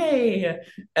 oh, yay.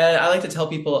 And I like to tell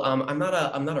people, I'm not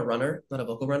a runner, not a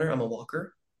vocal runner, I'm a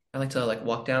walker. I like to like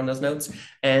walk down those notes.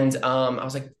 And I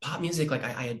was like, pop music, like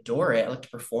I adore it. I like to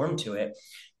perform to it,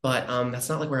 but that's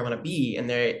not like where I want to be. And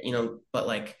there, but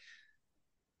like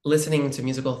listening to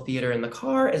musical theater in the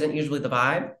car isn't usually the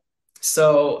vibe.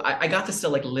 So I got to still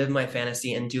like live my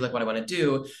fantasy and do like what I want to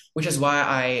do, which is why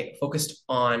I focused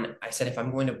on, I said, if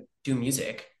I'm going to do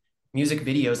music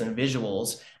videos and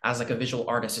visuals as like a visual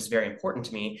artist is very important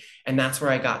to me. And that's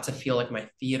where I got to feel like my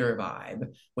theater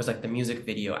vibe was like the music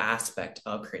video aspect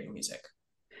of creating music.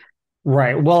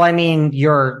 Right. Well, I mean,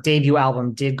 your debut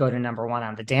album did go to #1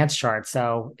 on the dance chart.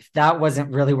 So if that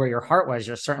wasn't really where your heart was,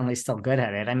 you're certainly still good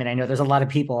at it. I mean, I know there's a lot of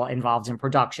people involved in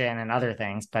production and other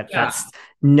things, but that's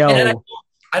no. And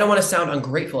I don't want to sound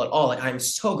ungrateful at all. Like I'm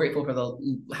so grateful for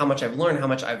how much I've learned, how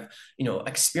much I've,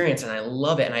 experienced, and I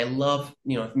love it. And I love,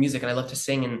 music, and I love to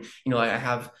sing. And, I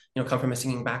have, come from a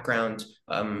singing background,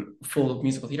 full of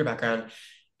musical theater background.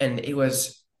 And it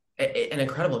was an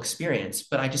incredible experience,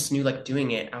 but I just knew like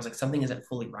doing it, I was like, something isn't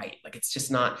fully right. Like it's just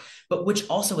not, but which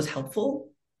also was helpful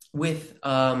with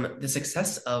the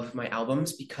success of my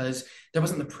albums, because there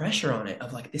wasn't the pressure on it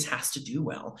of like, this has to do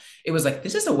well. It was like,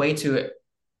 this is a way to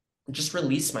just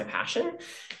release my passion.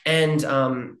 And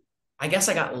I guess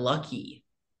I got lucky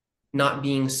not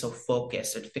being so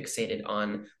focused and fixated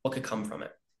on what could come from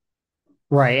it.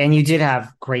 Right. And you did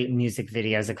have great music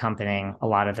videos accompanying a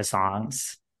lot of the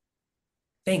songs.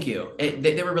 Thank you.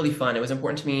 They were really fun. It was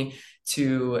important to me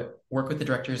to work with the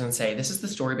directors and say, this is the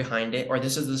story behind it, or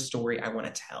this is the story I want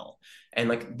to tell. And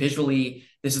like visually,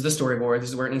 this is the storyboard. This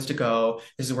is where it needs to go.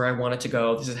 This is where I want it to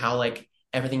go. This is how like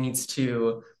everything needs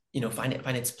to, find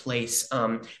its place.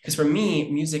 Because for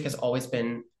me, music has always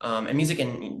been, and music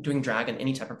and doing drag and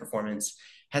any type of performance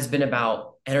has been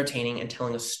about entertaining and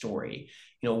telling a story.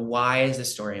 Why is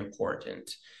this story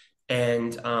important?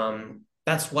 And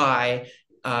that's why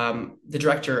the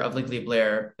director of Legally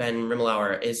Blair, Ben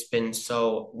Rimmelauer, has been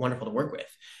so wonderful to work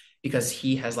with, because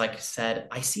he has like said,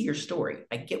 I see your story.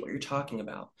 I get what you're talking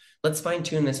about. Let's fine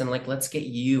tune this and like, let's get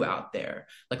you out there.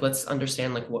 Like, let's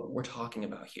understand like what we're talking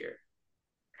about here.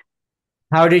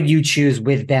 How did you choose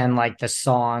with Ben, like the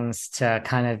songs to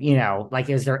kind of, like,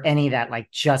 is there any that like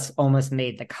just almost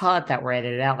made the cut that were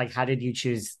edited out? Like, how did you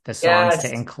choose the songs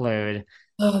to include?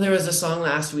 Oh, there was a song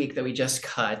last week that we just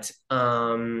cut.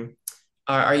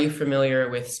 Are you familiar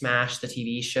with Smash, the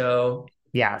TV show?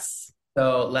 Yes.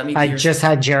 So I just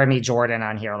had Jeremy Jordan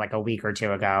on here like a week or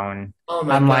two ago, and I'm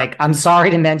God. like, I'm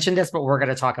sorry to mention this, but we're going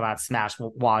to talk about Smash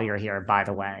while you're here, by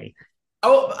the way.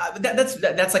 Oh,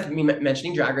 that's like me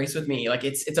mentioning Drag Race with me. Like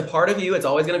it's a part of you. It's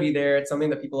always going to be there. It's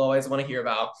something that people always want to hear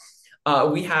about.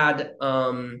 We had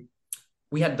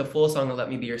the full song of "Let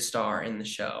Me Be Your Star" in the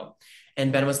show,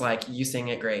 and Ben was like, "You sing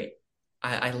it great.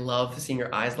 I love seeing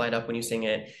your eyes light up when you sing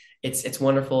it. It's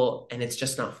wonderful, and it's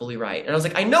just not fully right." And I was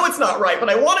like, "I know it's not right, but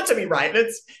I want it to be right. And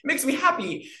it makes me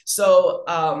happy." So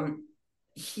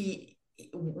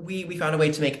we found a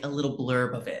way to make a little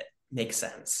blurb of it make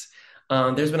sense.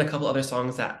 There's been a couple other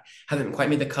songs that haven't quite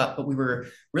made the cut, but we were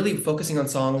really focusing on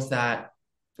songs that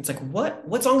it's like,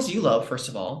 what songs do you love, first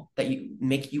of all, that you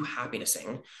make you happy to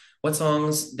sing? What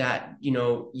songs that,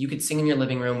 you could sing in your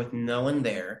living room with no one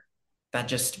there that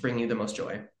just bring you the most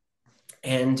joy?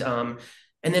 And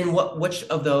then which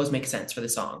of those make sense for the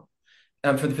song,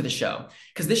 for the show?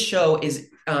 Because this show is,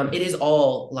 it is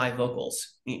all live vocals.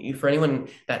 For anyone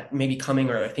that may be coming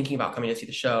or thinking about coming to see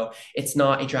the show, it's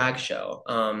not a drag show.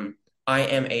 I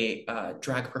am a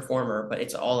drag performer, but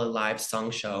it's all a live sung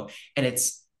show. And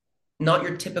it's not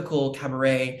your typical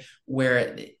cabaret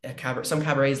where some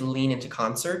cabarets lean into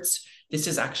concerts. This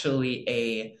is actually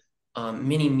a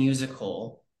mini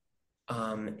musical.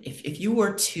 If you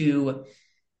were to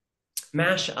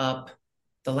mash up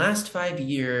the last 5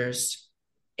 years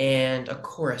and a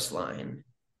chorus line,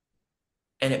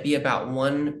 and it be about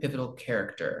one pivotal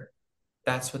character,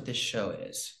 that's what this show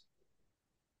is.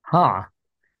 Huh.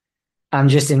 I'm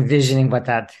just envisioning what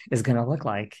that is going to look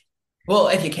like. Well,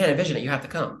 if you can't envision it, you have to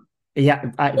come.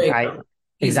 Yeah,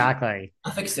 exactly.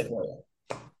 I'll fix it for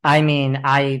you. I mean,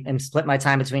 I am split my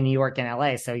time between New York and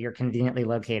LA, so you're conveniently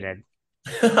located.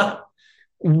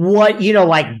 What,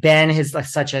 like Ben has like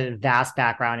such a vast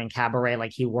background in cabaret.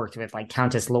 Like he worked with like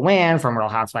Countess Luann from Real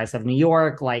Housewives of New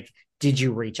York. Like, did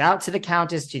you reach out to the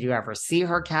Countess? Did you ever see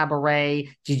her cabaret?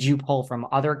 Did you pull from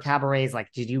other cabarets?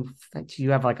 Like, do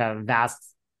you have like a vast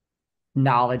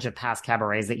knowledge of past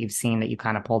cabarets that you've seen that you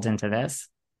kind of pulled into this?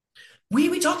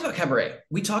 We talked about cabaret.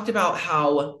 We talked about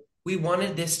how we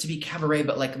wanted this to be cabaret,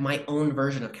 but like my own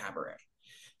version of cabaret.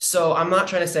 So I'm not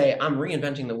trying to say I'm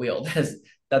reinventing the wheel.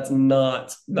 That's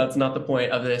not the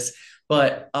point of this.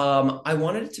 But I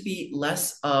wanted it to be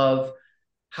less of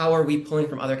how are we pulling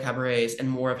from other cabarets and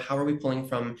more of how are we pulling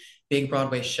from big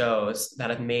Broadway shows that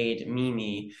have made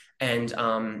me and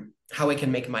how I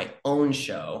can make my own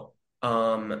show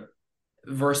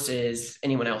versus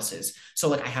anyone else's. So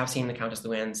like I have seen the Countess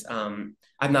Luann's.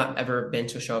 I've not ever been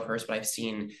to a show of hers, but I've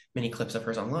seen many clips of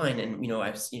hers online, and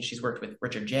I've seen she's worked with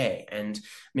Richard J. and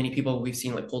many people we've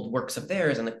seen like pulled works of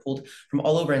theirs and like pulled from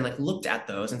all over and like looked at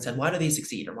those and said, why do these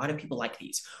succeed, or why do people like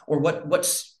these, or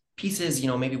what pieces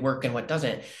maybe work and what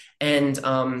doesn't, and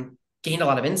gained a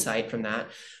lot of insight from that,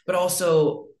 but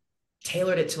also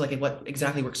tailored it to like what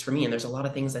exactly works for me. And there's a lot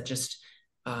of things that just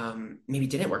maybe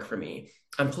didn't work for me.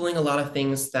 I'm pulling a lot of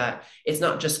things that it's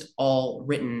not just all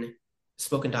written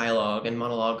spoken dialogue and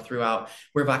monologue throughout.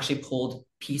 We've actually pulled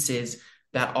pieces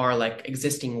that are like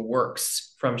existing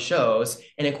works from shows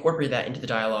and incorporate that into the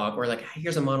dialogue, or like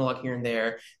here's a monologue here and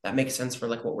there that makes sense for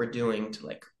like what we're doing to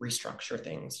like restructure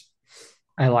things.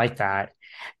 I like that.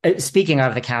 Speaking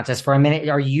of the Countess, for a minute,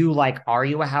 are you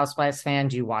a Housewives fan?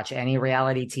 Do you watch any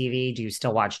reality TV? Do you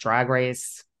still watch Drag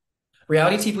Race?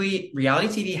 Reality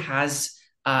TV has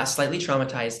slightly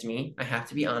traumatized me, I have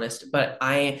to be honest, but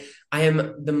I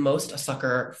am the most a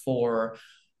sucker for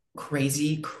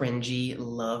crazy, cringy,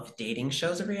 love dating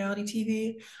shows of reality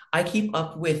TV. I keep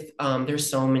up with there's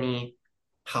so many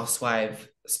housewife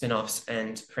spin-offs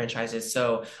and franchises,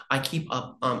 so I keep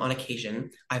up on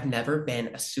occasion. I've never been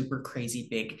a super crazy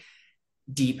big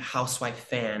deep housewife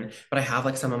fan, but I have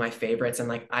like some of my favorites, and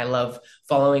like I love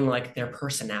following like their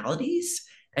personalities,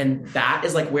 and that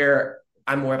is like where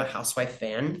I'm more of a housewife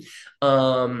fan.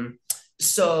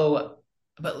 So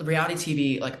but reality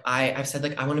TV, like I've said,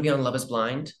 like I want to be on Love is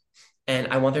Blind, and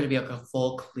I want there to be like a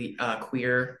full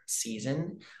queer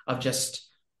season of just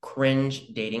cringe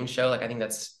dating show. Like I think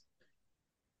that's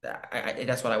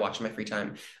what I watch in my free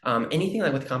time. Anything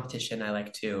like with competition I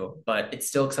like too, but it's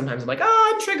still sometimes I'm like,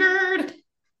 oh, I'm triggered.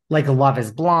 Like Love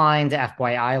is Blind,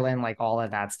 F-Boy Island, like all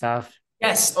of that stuff.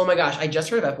 Yes. Oh my gosh. I just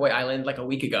heard of F-Boy Island like a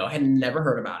week ago. I had never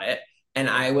heard about it. And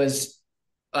I was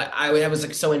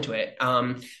like so into it.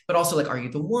 But also like Are You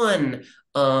the One?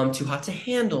 Too Hot to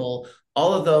Handle,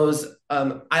 all of those.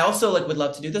 I also like would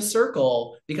love to do The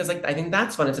Circle, because like I think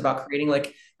that's fun. It's about creating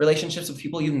like relationships with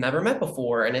people you've never met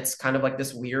before, and it's kind of like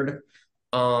this weird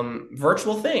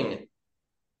virtual thing.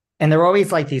 And there are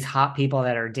always like these hot people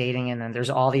that are dating, and then there's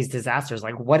all these disasters.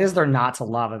 Like, what is there not to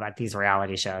love about these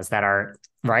reality shows that are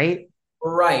right?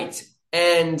 Right.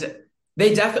 And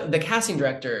the casting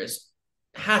directors,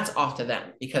 hats off to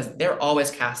them, because they're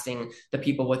always casting the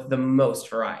people with the most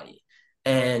variety.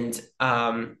 And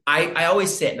I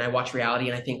always sit and I watch reality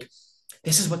and I think,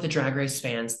 this is what the Drag Race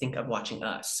fans think of watching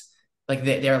us. Like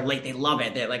they're late, they love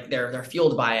it. They're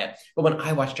fueled by it. But when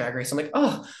I watch Drag Race, I'm like,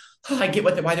 oh, I get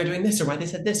why they're doing this, or why they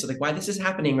said this, or like why this is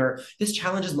happening, or this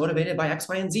challenge is motivated by X,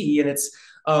 Y, and Z. And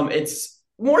it's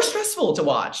more stressful to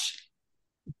watch.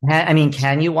 I mean,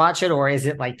 can you watch it, or is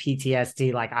it like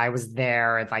PTSD? Like I was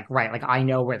there, and like right, like I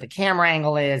know where the camera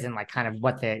angle is, and like kind of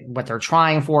what they're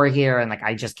trying for here, and like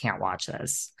I just can't watch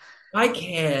this. I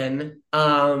can.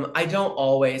 I don't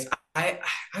always. I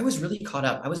was really caught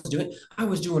up. I was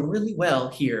doing really well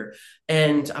here,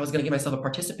 and I was gonna give myself a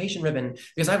participation ribbon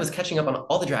because I was catching up on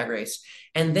all the Drag Race,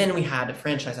 and then we had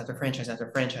franchise after franchise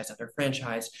after franchise after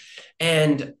franchise,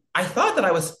 and I thought that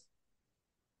I was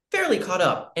fairly caught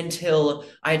up until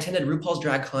I attended RuPaul's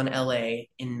Drag Con LA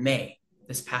in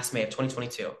this past May of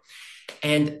 2022.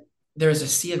 And there's a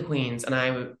sea of queens, and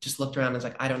I just looked around and was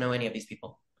like, I don't know any of these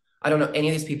people. I don't know any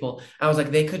of these people. And I was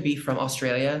like, they could be from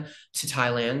Australia to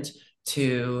Thailand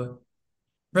to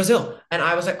Brazil. And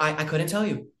I was like, I couldn't tell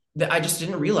you. That I just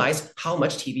didn't realize how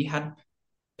much TV had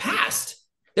passed.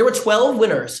 There were 12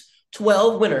 winners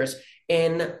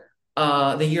in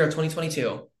the year of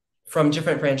 2022. From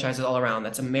different franchises all around.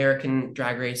 That's American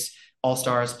Drag Race, All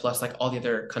Stars, plus like all the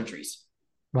other countries.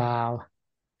 Wow.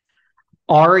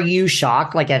 Are you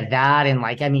shocked like at that? And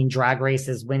like, I mean, Drag Race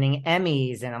is winning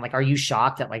Emmys, and I'm like, are you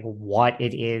shocked at like what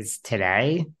it is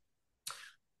today?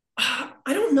 I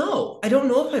don't know. I don't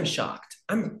know if I'm shocked.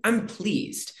 I'm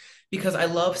pleased, because I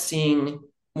love seeing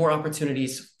more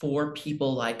opportunities for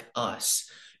people like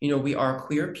us. We are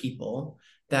queer people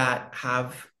that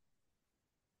have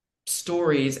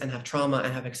stories and have trauma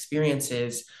and have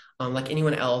experiences like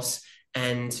anyone else,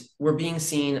 and we're being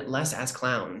seen less as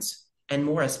clowns and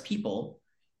more as people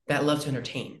that love to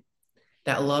entertain,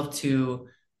 that love to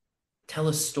tell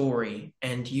a story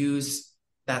and use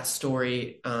that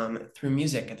story through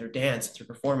music and through dance, through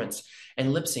performance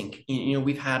and lip sync.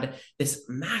 We've had this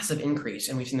massive increase,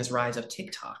 and we've seen this rise of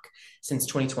TikTok since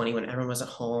 2020 when everyone was at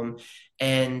home.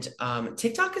 And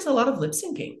TikTok is a lot of lip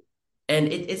syncing, and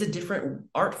it is a different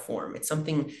art form. It's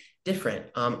something different.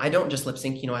 I don't just lip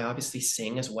sync, I obviously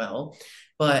sing as well.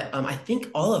 But I think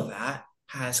all of that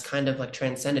has kind of like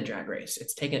transcended Drag Race.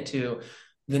 It's taken it to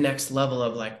the next level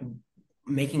of like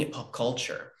making it pop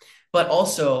culture. But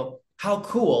also, how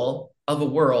cool of a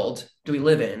world do we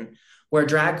live in where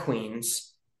drag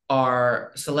queens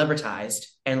are celebritized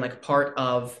and like part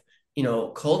of,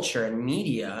 culture and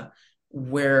media,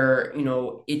 where,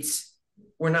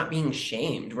 we're not being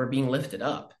shamed, we're being lifted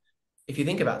up. If you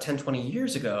think about 10, 20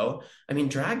 years ago, I mean,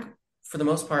 drag for the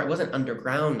most part wasn't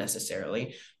underground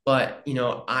necessarily, but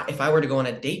if I were to go on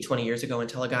a date 20 years ago and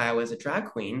tell a guy I was a drag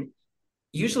queen,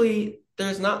 usually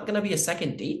there's not going to be a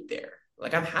second date there.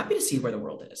 Like, I'm happy to see where the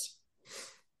world is.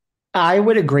 I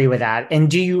would agree with that. And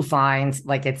do you find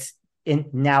like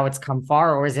now it's come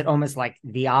far, or is it almost like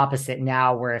the opposite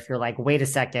now, where if you're like, wait a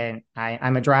second,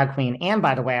 I'm a drag queen, and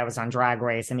by the way, I was on Drag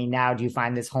Race. I mean, now do you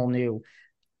find this whole new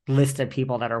list of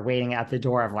people that are waiting at the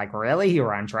door of like, really, you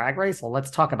were on Drag Race? Well,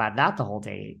 let's talk about that the whole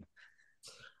date.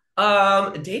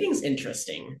 Dating's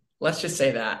interesting. Let's just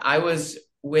say that I was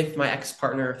with my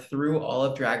ex-partner through all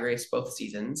of Drag Race, both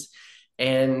seasons,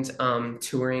 and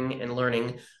touring and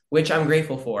learning, which I'm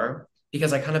grateful for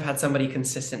because I kind of had somebody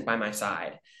consistent by my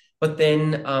side. But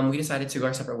then we decided to go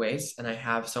our separate ways, and I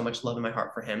have so much love in my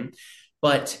heart for him.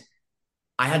 But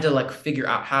I had to like figure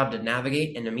out how to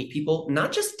navigate and to meet people,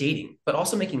 not just dating, but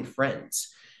also making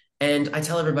friends. And I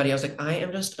tell everybody, I was like, I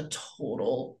am just a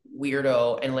total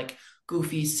weirdo and like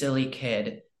goofy, silly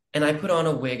kid. And I put on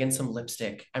a wig and some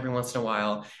lipstick every once in a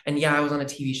while. And yeah, I was on a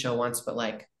TV show once, but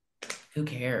like, who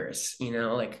cares?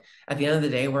 Like at the end of the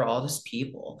day, we're all just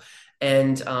people.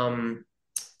 And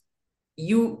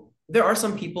there are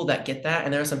some people that get that,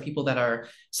 and there are some people that are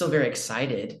still very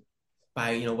excited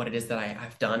by what it is that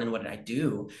I've done and what I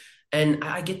do. And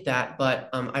I get that, but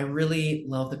I really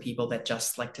love the people that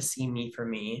just like to see me for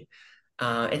me.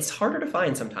 It's harder to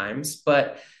find sometimes,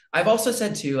 but I've also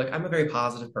said too, like I'm a very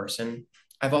positive person.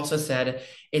 I've also said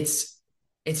it's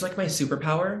like my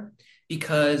superpower,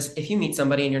 because if you meet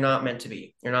somebody and you're not meant to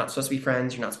be, you're not supposed to be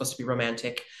friends, you're not supposed to be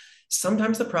romantic,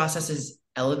 sometimes the process is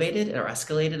elevated or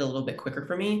escalated a little bit quicker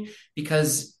for me,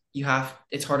 because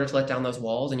it's harder to let down those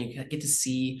walls and you get to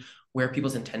see where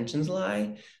people's intentions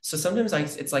lie. So sometimes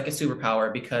it's like a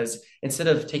superpower, because instead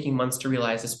of taking months to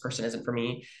realize this person isn't for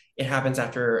me, it happens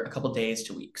after a couple days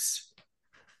to weeks.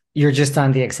 You're just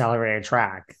on the accelerated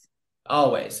track.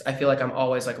 Always. I feel like I'm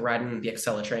always like riding the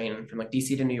Acela train from like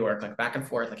DC to New York, like back and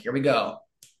forth, like here we go.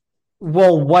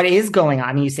 Well, what is going on?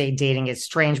 I mean, you say dating is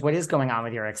strange. What is going on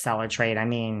with your Acela train? I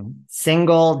mean,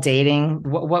 single, dating.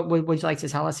 What would you like to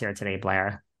tell us here today,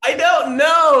 Blair? I don't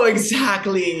know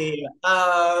exactly.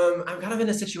 I'm kind of in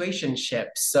a situationship,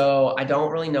 so I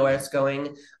don't really know where it's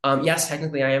going. Yes,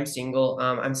 technically I am single.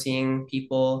 I'm seeing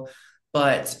people,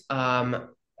 but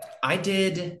I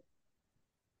did,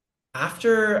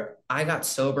 after I got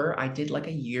sober, I did like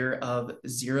a year of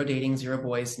zero dating, zero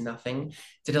boys, nothing.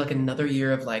 Did like another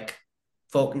year of like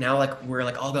now like we're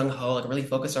like all gung ho, like really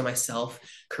focused on myself,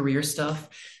 career stuff.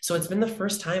 So it's been the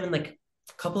first time in like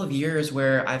a couple of years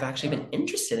where I've actually been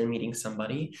interested in meeting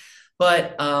somebody.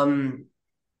 But I've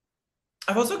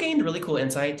also gained really cool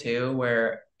insight too,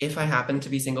 where if I happen to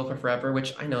be single for forever,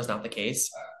 which I know is not the case,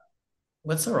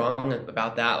 what's so wrong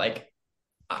about that? Like,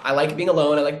 I like being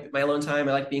alone. I like my alone time.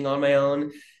 I like being on my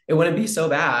own. It wouldn't be so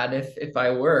bad if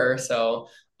I were. So,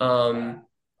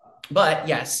 but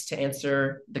yes, to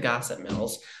answer the gossip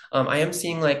mills, I am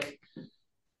seeing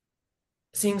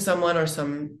someone or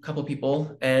some couple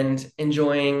people and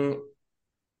enjoying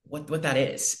what that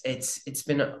is. It's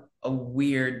been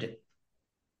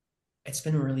it's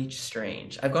been really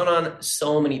strange. I've gone on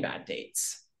so many bad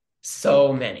dates,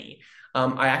 so many.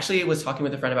 I actually was talking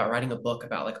with a friend about writing a book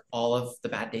about like all of the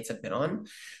bad dates I've been on,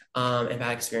 and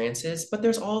bad experiences, but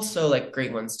there's also like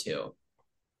great ones too.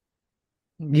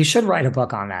 You should write a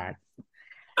book on that.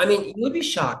 I mean, you would be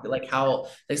shocked at like how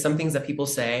like some things that people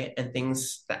say and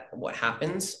things that what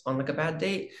happens on like a bad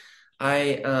date.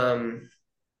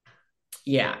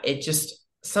 Yeah, it just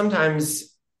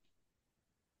sometimes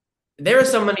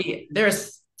there's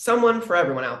someone for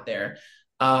everyone out there.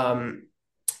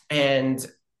 And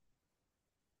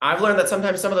I've learned that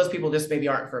sometimes some of those people just maybe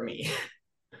aren't for me.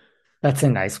 That's a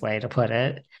nice way to put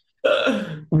it.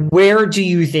 Where do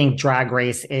you think Drag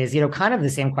Race is? Kind of the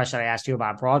same question I asked you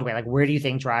about Broadway. Like, where do you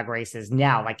think Drag Race is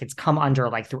now? Like, it's come under,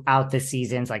 like, throughout the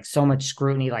seasons, like, so much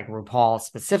scrutiny, like RuPaul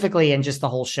specifically, and just the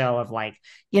whole show of, like,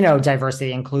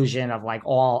 diversity, inclusion of, like,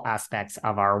 all aspects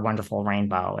of our wonderful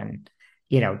rainbow and,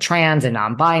 trans and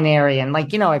non-binary. And,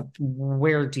 like,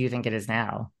 where do you think it is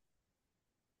now?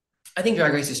 I think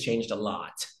Drag Race has changed a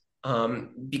lot,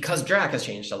 because drag has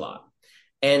changed a lot.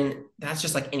 And that's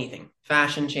just like anything.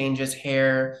 Fashion changes,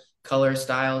 hair, color,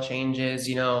 style changes.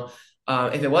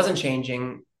 If it wasn't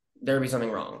changing, there would be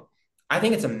something wrong. I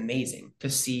think it's amazing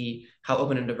to see how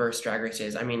open and diverse Drag Race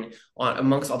is. I mean,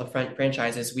 amongst all the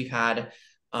franchises, we've had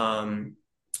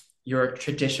your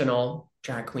traditional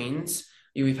drag queens.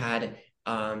 We've had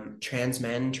trans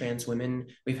men, trans women.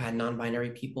 We've had non-binary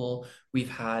people.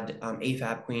 We've had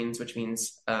AFAB queens, which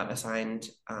means assigned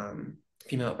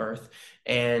female at birth.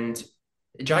 And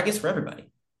drag is for everybody.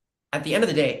 At the end of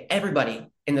the day, everybody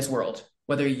in this world,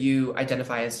 whether you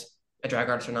identify as a drag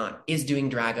artist or not, is doing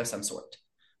drag of some sort.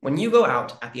 When you go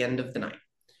out at the end of the night,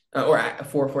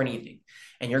 for an evening,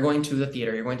 and you're going to the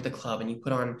theater, you're going to the club, and you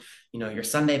put on, your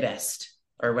Sunday best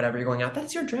or whatever, you're going out,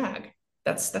 that's your drag.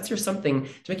 That's your something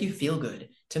to make you feel good,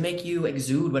 to make you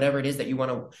exude whatever it is that you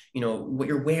want to, what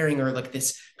you're wearing, or like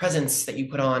this presence that you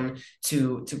put on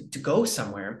to go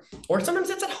somewhere. Or sometimes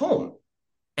it's at home.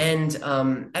 And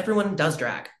everyone does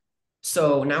drag.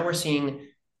 So now we're seeing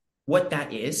what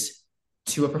that is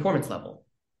to a performance level,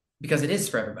 because it is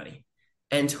for everybody.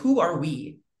 And who are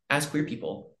we as queer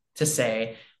people to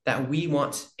say that we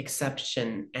want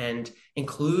exception and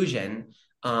inclusion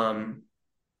from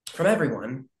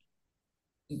everyone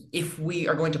if we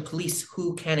are going to police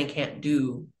who can and can't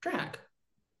do drag?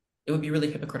 It would be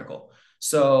really hypocritical.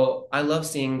 So I love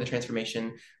seeing the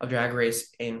transformation of Drag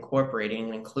Race incorporating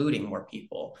and including more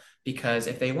people, because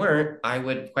if they weren't, I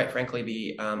would quite frankly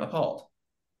be appalled.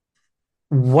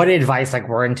 What advice, like,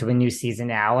 we're into a new season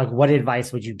now, like, what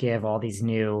advice would you give all these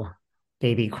new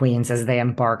baby queens as they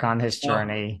embark on this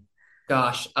journey?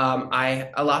 Gosh,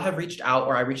 a lot have reached out,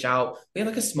 or I reached out. We have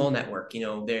like a small network,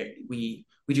 we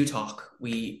do talk,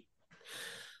 we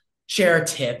share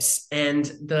tips, and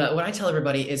what I tell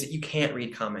everybody is that you can't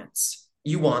read comments.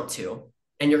 You want to,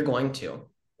 and you're going to,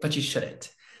 but you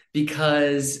shouldn't,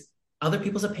 because other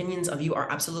people's opinions of you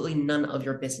are absolutely none of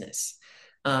your business.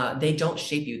 They don't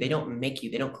shape you. They don't make you.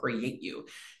 They don't create you.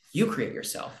 You create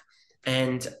yourself.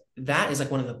 And that is like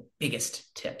one of the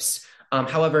biggest tips.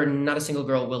 However, not a single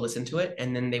girl will listen to it,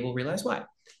 and then they will realize why,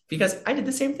 because I did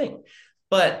the same thing.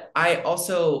 But I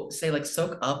also say, like,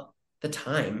 soak up the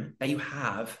time that you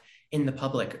have in the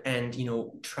public and,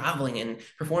 traveling and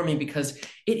performing, because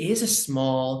it is a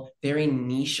small, very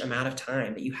niche amount of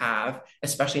time that you have,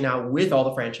 especially now with all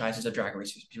the franchises of Drag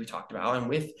Race we talked about, and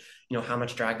with, how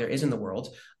much drag there is in the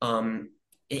world.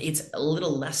 It's a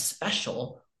little less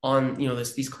special on,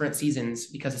 these current seasons,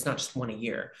 because it's not just one a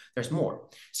year. There's more.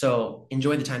 So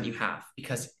enjoy the time that you have,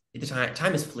 because the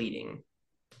time is fleeting.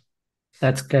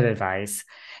 That's good advice.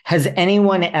 Have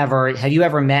you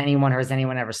ever met anyone, or has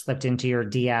anyone ever slipped into your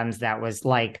DMs that was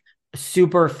like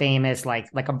super famous, like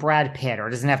a Brad Pitt, or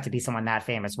it doesn't have to be someone that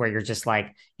famous, where you're just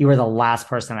like, you were the last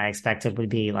person I expected would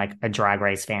be like a Drag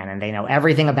Race fan, and they know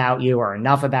everything about you or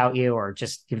enough about you, or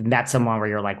just you've met someone where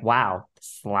you're like, wow, this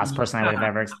is the last person I would have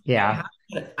ever. Yeah.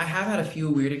 I have had a few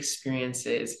weird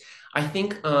experiences. I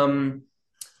think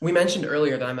we mentioned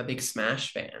earlier that I'm a big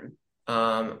Smash fan.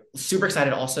 Super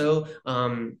excited also.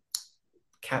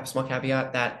 Small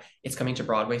caveat that it's coming to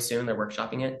Broadway soon. They're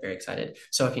workshopping it. Very excited.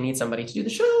 So if you need somebody to do the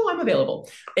show, I'm available.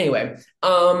 Anyway,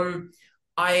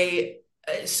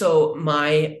 so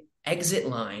my exit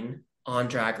line on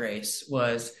Drag Race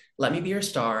was, "Let me be your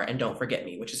star and don't forget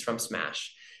me," which is from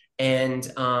Smash. And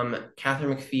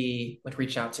Catherine McPhee would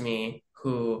reach out to me,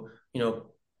 who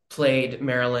played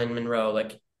Marilyn Monroe,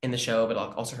 like, in the show, but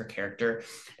also her character.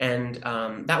 And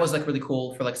that was like really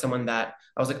cool for like someone that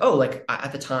I was like, oh, like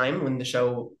at the time when the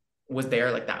show was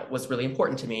there, like that was really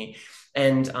important to me.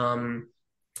 And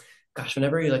gosh,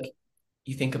 whenever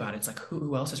you think about it, it's like,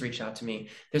 who else has reached out to me?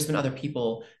 There's been other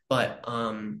people, but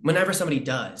whenever somebody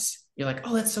does, you're like,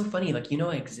 oh, that's so funny. Like,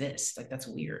 I exist. Like, that's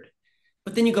weird.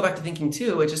 But then you go back to thinking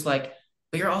too, it's just like,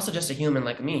 but you're also just a human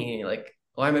like me. Like,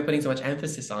 why am I putting so much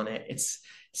emphasis on it? It's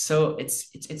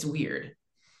weird.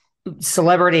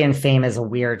 Celebrity and fame is a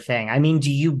weird thing. I mean, do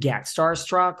you get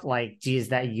starstruck? Like, do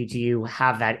you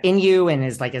have that in you? And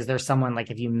is there someone,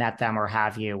 like, if you met them or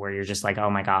have you, where you're just like,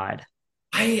 oh my God?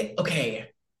 I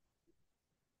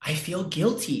feel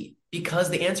guilty, because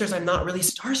the answer is I'm not really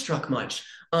starstruck much.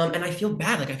 And I feel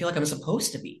bad. Like, I feel like I'm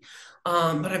supposed to be.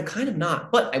 But I'm kind of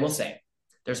not. But I will say,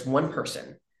 there's one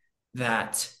person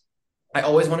that I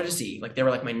always wanted to see. Like they were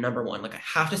like my number one. Like I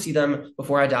have to see them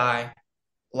before I die.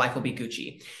 Life will be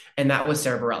Gucci. And that was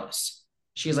Sarah Bareilles.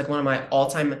 She is like one of my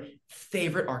all-time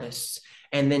favorite artists.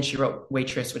 And then she wrote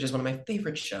Waitress, which is one of my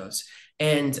favorite shows.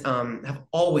 And have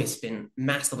always been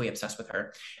massively obsessed with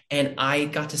her. And I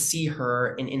got to see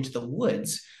her in Into the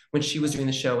Woods when she was doing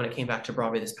the show when it came back to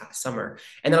Broadway this past summer.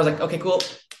 And then I was like, okay, cool.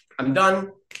 I'm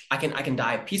done. I can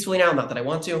die peacefully now. Not that I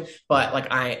want to, but like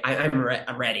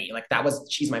I'm ready. Like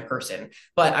she's my person.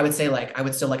 But I would say like I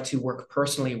would still like to work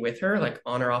personally with her, like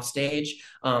on or off stage.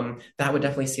 That would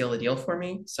definitely seal the deal for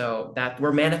me. So that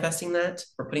we're manifesting that.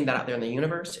 We're putting that out there in the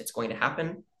universe. It's going to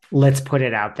happen. Let's put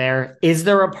it out there. Is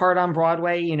there a part on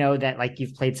Broadway, that like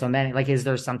you've played so many, like, is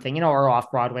there something, or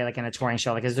off Broadway, like in a touring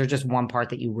show, like, is there just one part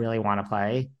that you really want to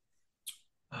play?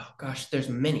 Oh gosh, there's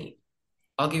many.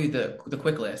 I'll give you the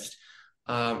quick list.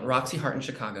 Roxy Hart in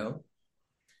Chicago.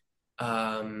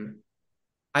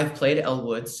 I've played Elle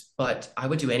Woods, but I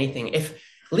would do anything. If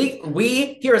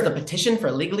here is the petition for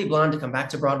Legally Blonde to come back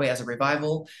to Broadway as a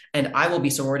revival, and I will be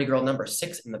sorority girl number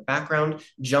 6 in the background,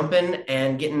 jumping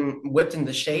and getting whipped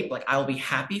into shape. Like I will be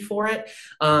happy for it.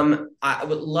 I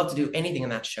would love to do anything in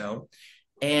that show.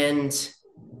 And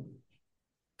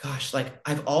gosh, like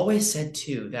I've always said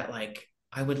too, that like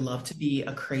I would love to be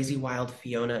a crazy wild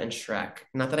Fiona in Shrek.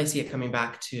 Not that I see it coming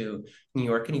back to New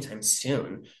York anytime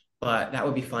soon, but that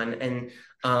would be fun. And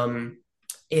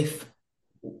if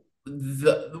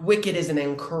the Wicked is an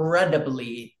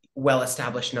incredibly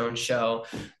well-established known show,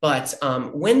 but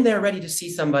when they're ready to see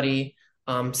somebody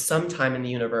sometime in the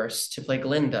universe to play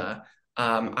Glinda,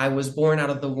 I was born out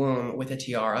of the womb with a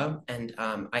tiara, and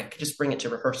I could just bring it to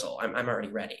rehearsal. I'm already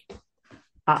ready.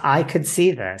 I could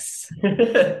see this.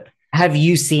 Have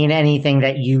you seen anything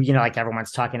that like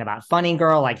everyone's talking about Funny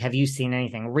Girl? Like, have you seen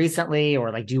anything recently,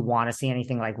 or like, do you want to see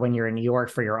anything like when you're in New York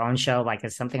for your own show? Like,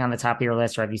 is something on the top of your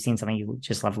list, or have you seen something you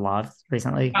just loved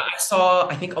recently? I saw,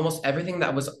 I think, almost everything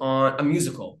that was on a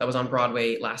musical that was on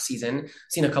Broadway last season.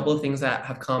 Seen a couple of things that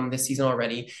have come this season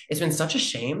already. It's been such a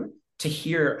shame to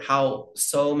hear how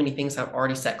so many things have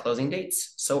already set closing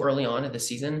dates so early on in the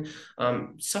season.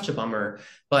 Such a bummer.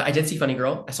 But I did see Funny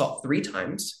Girl. I saw it 3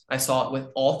 times. I saw it with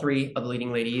all 3 of the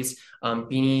leading ladies,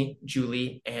 Beanie,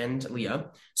 Julie, and Leah.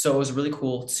 So it was really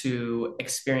cool to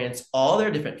experience all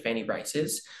their different Fanny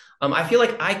Bryces. I feel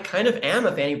like I kind of am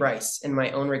a Fanny Bryce in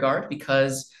my own regard,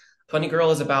 because Funny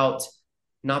Girl is about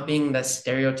not being the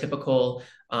stereotypical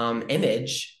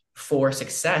image for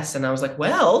success. And I was like,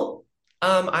 well,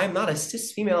 I'm not a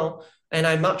cis female, and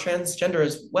I'm not transgender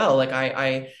as well. Like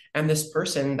I am this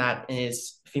person that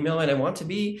is female and I want to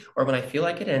be, or when I feel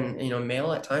like it, and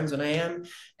male at times when I am.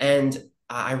 And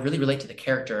I really relate to the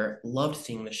character. Loved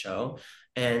seeing the show,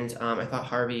 and I thought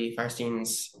Harvey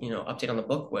Firestein's update on the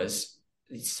book was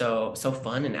so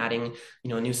fun, and adding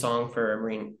a new song for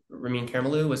Ramin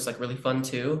Karimloo was like really fun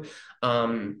too.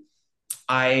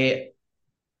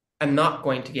 I'm not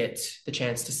going to get the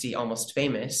chance to see Almost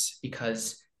Famous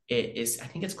because I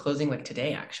think it's closing like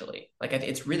today, actually. Like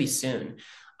it's really soon.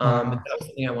 But that was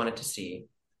something I wanted to see.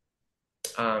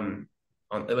 It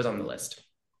was on the list.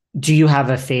 Do you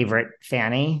have a favorite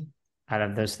Fanny out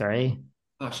of those 3?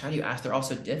 Gosh, how do you ask? They're all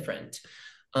so different.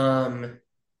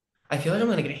 I feel like I'm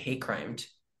going to get hate crimed,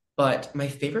 but my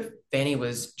favorite Fanny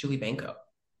was Julie Benko.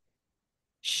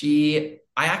 So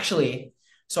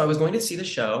I was going to see the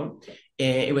show.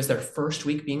 It was their first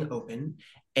week being open,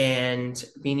 and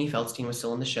Beanie Feldstein was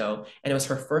still in the show, and it was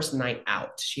her first night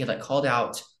out. She had like called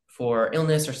out for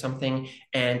illness or something,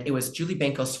 and it was Julie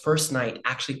Benko's first night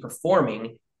actually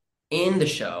performing in the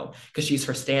show, because she's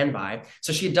her standby.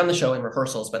 So she had done the show in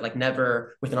rehearsals, but like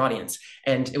never with an audience.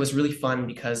 And it was really fun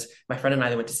because my friend and I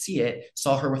that went to see it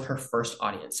saw her with her first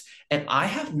audience. And I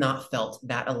have not felt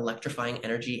that electrifying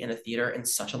energy in a theater in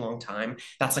such a long time.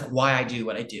 That's like why I do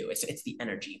what I do. It's the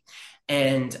energy.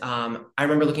 And I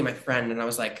remember looking at my friend and I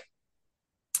was like,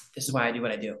 this is why I do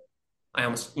what I do. I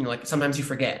almost, like sometimes you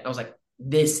forget. I was like,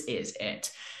 this is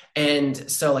it.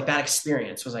 And so like that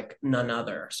experience was like none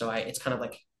other. So it's kind of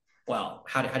like, well,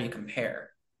 how do you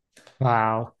compare?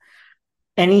 Wow.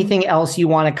 Anything else you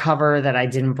want to cover that I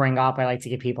didn't bring up? I like to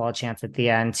give people a chance at the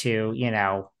end to,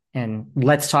 and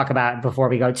let's talk about, before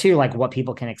we go to, like what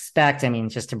people can expect. I mean,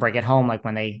 just to bring it home, like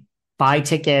when they buy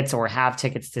tickets or have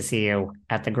tickets to see you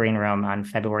at the Green Room on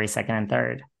February 2nd and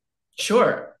 3rd.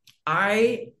 Sure.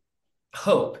 I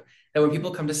hope that when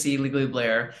people come to see Legally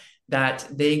Blair, that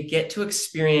they get to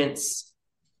experience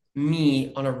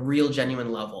me on a real,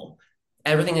 genuine level.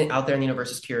 Everything out there in the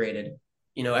universe is curated.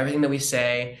 Everything that we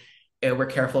say We're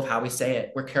careful of how we say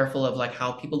it. We're careful of like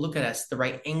how people look at us, the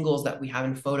right angles that we have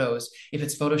in photos, if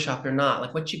it's photoshopped or not.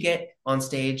 Like what you get on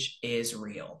stage is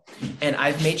real. And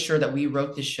I've made sure that we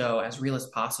wrote this show as real as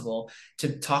possible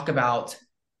to talk about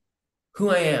who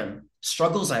I am,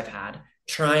 struggles I've had,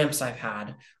 triumphs I've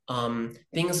had,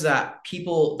 things that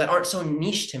people that aren't so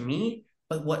niche to me,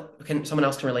 but what someone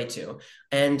else can relate to.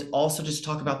 And also just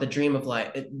talk about the dream of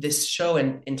like this show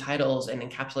entitles and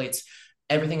encapsulates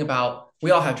everything about,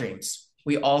 we all have dreams.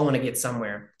 We all want to get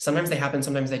somewhere. Sometimes they happen,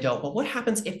 sometimes they don't. But what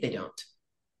happens if they don't?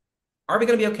 Are we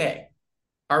going to be okay?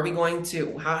 Are we going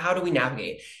to, how do we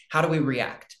navigate? How do we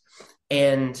react?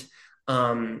 And,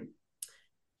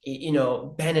 you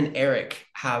know, Ben and Eric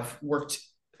have worked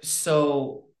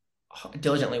so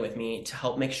diligently with me to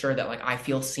help make sure that like I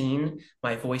feel seen,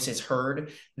 my voice is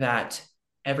heard, that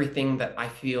everything that I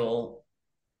feel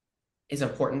is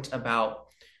important about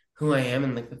who I am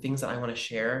and like the things that I want to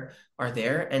share are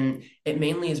there. And it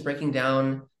mainly is breaking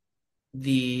down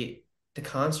the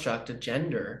construct of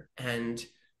gender and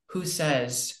who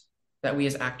says that we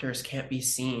as actors can't be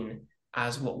seen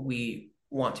as what we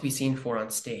want to be seen for on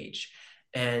stage.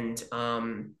 And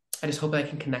I just hope that I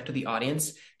can connect with the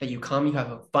audience, that you come, you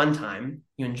have a fun time,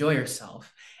 you enjoy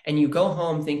yourself, and you go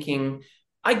home thinking,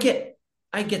 I get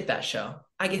that show.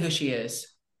 I get who she is.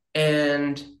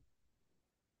 And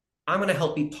I'm going to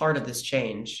help be part of this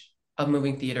change of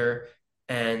moving theater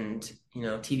and, you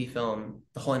know, TV, film,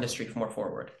 the whole industry more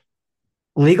forward.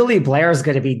 Legally, Blair is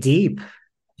going to be deep.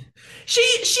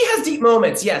 She has deep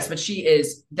moments, yes, but she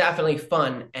is definitely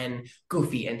fun and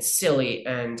goofy and silly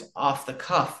and off the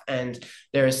cuff. And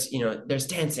there's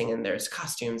dancing and there's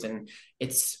costumes, and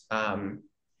it's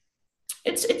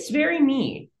very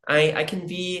me. I can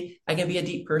be a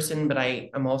deep person, but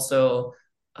I'm also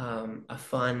a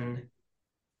fun,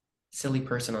 silly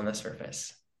person on the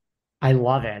surface. I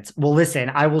love it. Well, listen,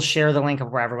 I will share the link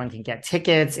of where everyone can get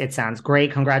tickets. It sounds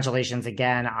great. Congratulations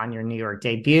again on your New York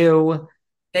debut.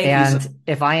 Thank you.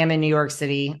 If I am in New York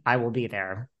City, I will be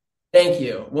there. Thank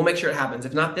you. We'll make sure it happens.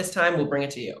 If not this time, we'll bring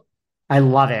it to you. I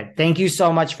love it. Thank you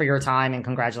so much for your time, and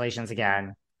congratulations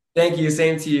again. Thank you.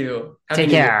 Same to you. Take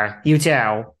care. You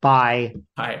too. Bye.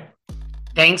 Bye.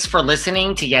 Thanks for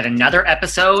listening to yet another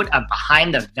episode of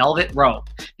Behind the Velvet Rope.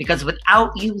 Because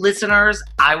without you listeners,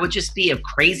 I would just be a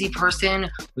crazy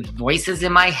person with voices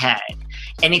in my head.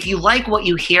 And if you like what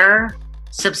you hear,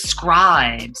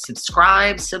 subscribe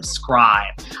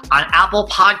on Apple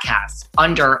Podcasts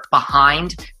under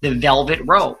Behind the Velvet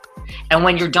Rope. And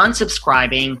when you're done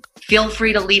subscribing, feel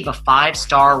free to leave a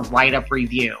 5-star write-up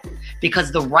review,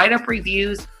 because the write-up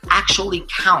reviews actually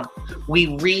count.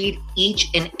 We read each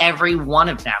and every one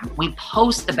of them. We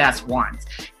post the best ones,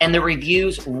 and the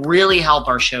reviews really help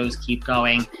our shows keep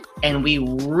going. And we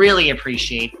really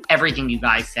appreciate everything you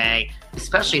guys say,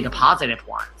 especially the positive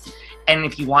ones. And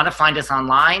if you want to find us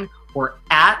online, we're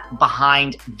at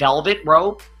Behind Velvet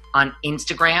Rope on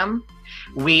Instagram.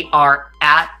 We are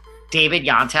at David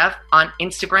Yontef on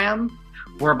Instagram.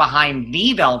 We're Behind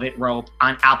the Velvet Rope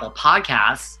on Apple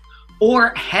Podcasts.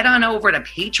 Or head on over to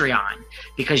Patreon,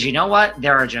 because you know what?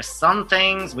 There are just some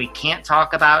things we can't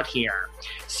talk about here.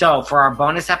 So for our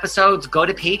bonus episodes, go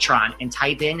to Patreon and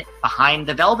type in Behind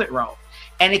the Velvet Rope.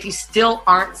 And if you still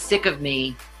aren't sick of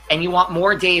me and you want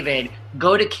more David,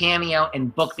 go to Cameo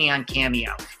and book me on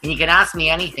Cameo. And you can ask me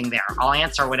anything there. I'll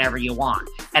answer whatever you want.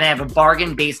 And I have a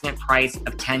bargain basement price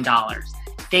of $10.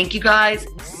 Thank you guys.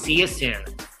 See you soon.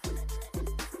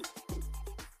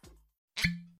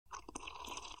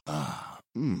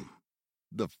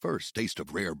 The first taste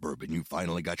of rare bourbon you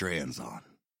finally got your hands on.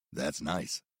 That's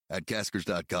nice. At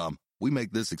Caskers.com, we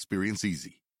make this experience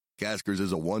easy. Caskers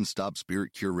is a one-stop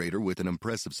spirit curator with an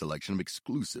impressive selection of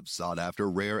exclusive, sought-after,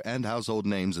 rare, and household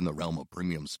names in the realm of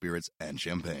premium spirits and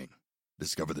champagne.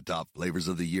 Discover the top flavors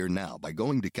of the year now by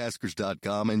going to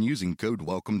Caskers.com and using code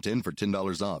WELCOME10 for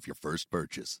 $10 off your first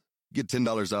purchase. Get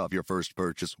 $10 off your first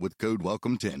purchase with code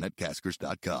WELCOME10 at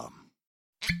Caskers.com.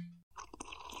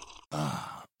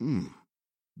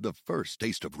 The first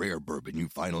taste of rare bourbon you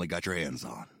finally got your hands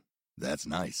on. That's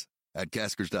nice. At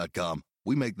Caskers.com,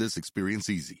 we make this experience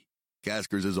easy.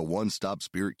 Caskers is a one-stop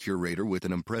spirit curator with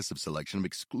an impressive selection of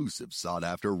exclusive,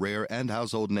 sought-after, rare, and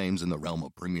household names in the realm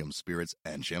of premium spirits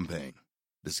and champagne.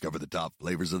 Discover the top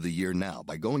flavors of the year now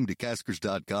by going to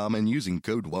Caskers.com and using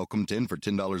code WELCOME10 for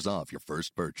 $10 off your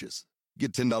first purchase.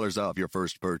 Get $10 off your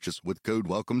first purchase with code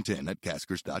WELCOME10 at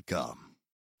Caskers.com.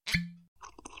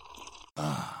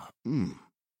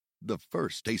 The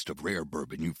first taste of rare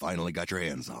bourbon you finally got your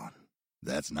hands on.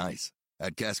 That's nice.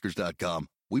 At Caskers.com,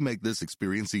 we make this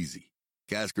experience easy.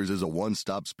 Caskers is a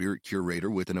one-stop spirit curator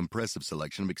with an impressive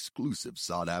selection of exclusive,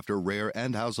 sought-after, rare,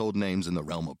 and household names in the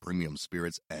realm of premium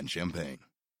spirits and champagne.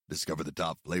 Discover the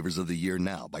top flavors of the year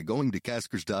now by going to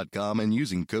Caskers.com and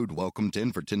using code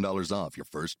WELCOME10 for $10 off your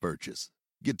first purchase.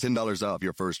 Get $10 off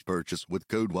your first purchase with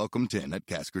code WELCOME10 at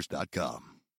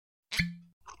Caskers.com.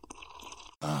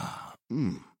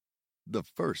 The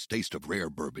first taste of rare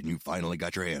bourbon you finally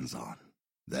got your hands on.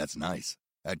 That's nice.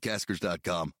 At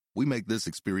Caskers.com, we make this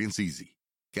experience easy.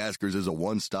 Caskers is a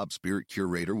one-stop spirit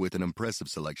curator with an impressive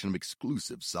selection of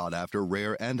exclusive, sought-after,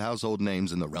 rare, and household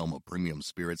names in the realm of premium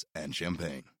spirits and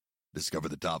champagne. Discover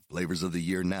the top flavors of the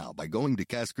year now by going to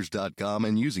Caskers.com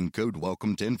and using code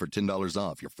WELCOME10 for $10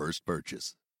 off your first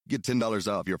purchase. Get $10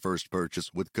 off your first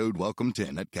purchase with code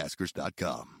WELCOME10 at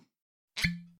Caskers.com.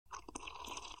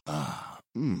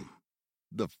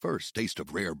 The first taste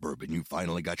of rare bourbon you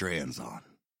finally got your hands on.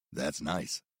 That's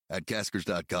nice. At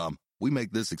Caskers.com, we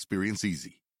make this experience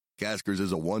easy. Caskers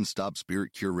is a one-stop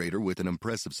spirit curator with an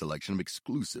impressive selection of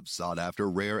exclusive, sought-after,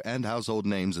 rare, and household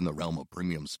names in the realm of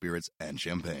premium spirits and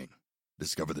champagne.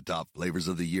 Discover the top flavors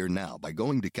of the year now by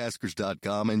going to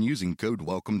Caskers.com and using code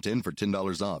WELCOME10 for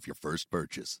 $10 off your first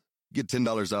purchase. Get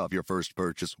 $10 off your first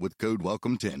purchase with code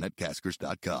WELCOME10 at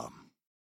Caskers.com.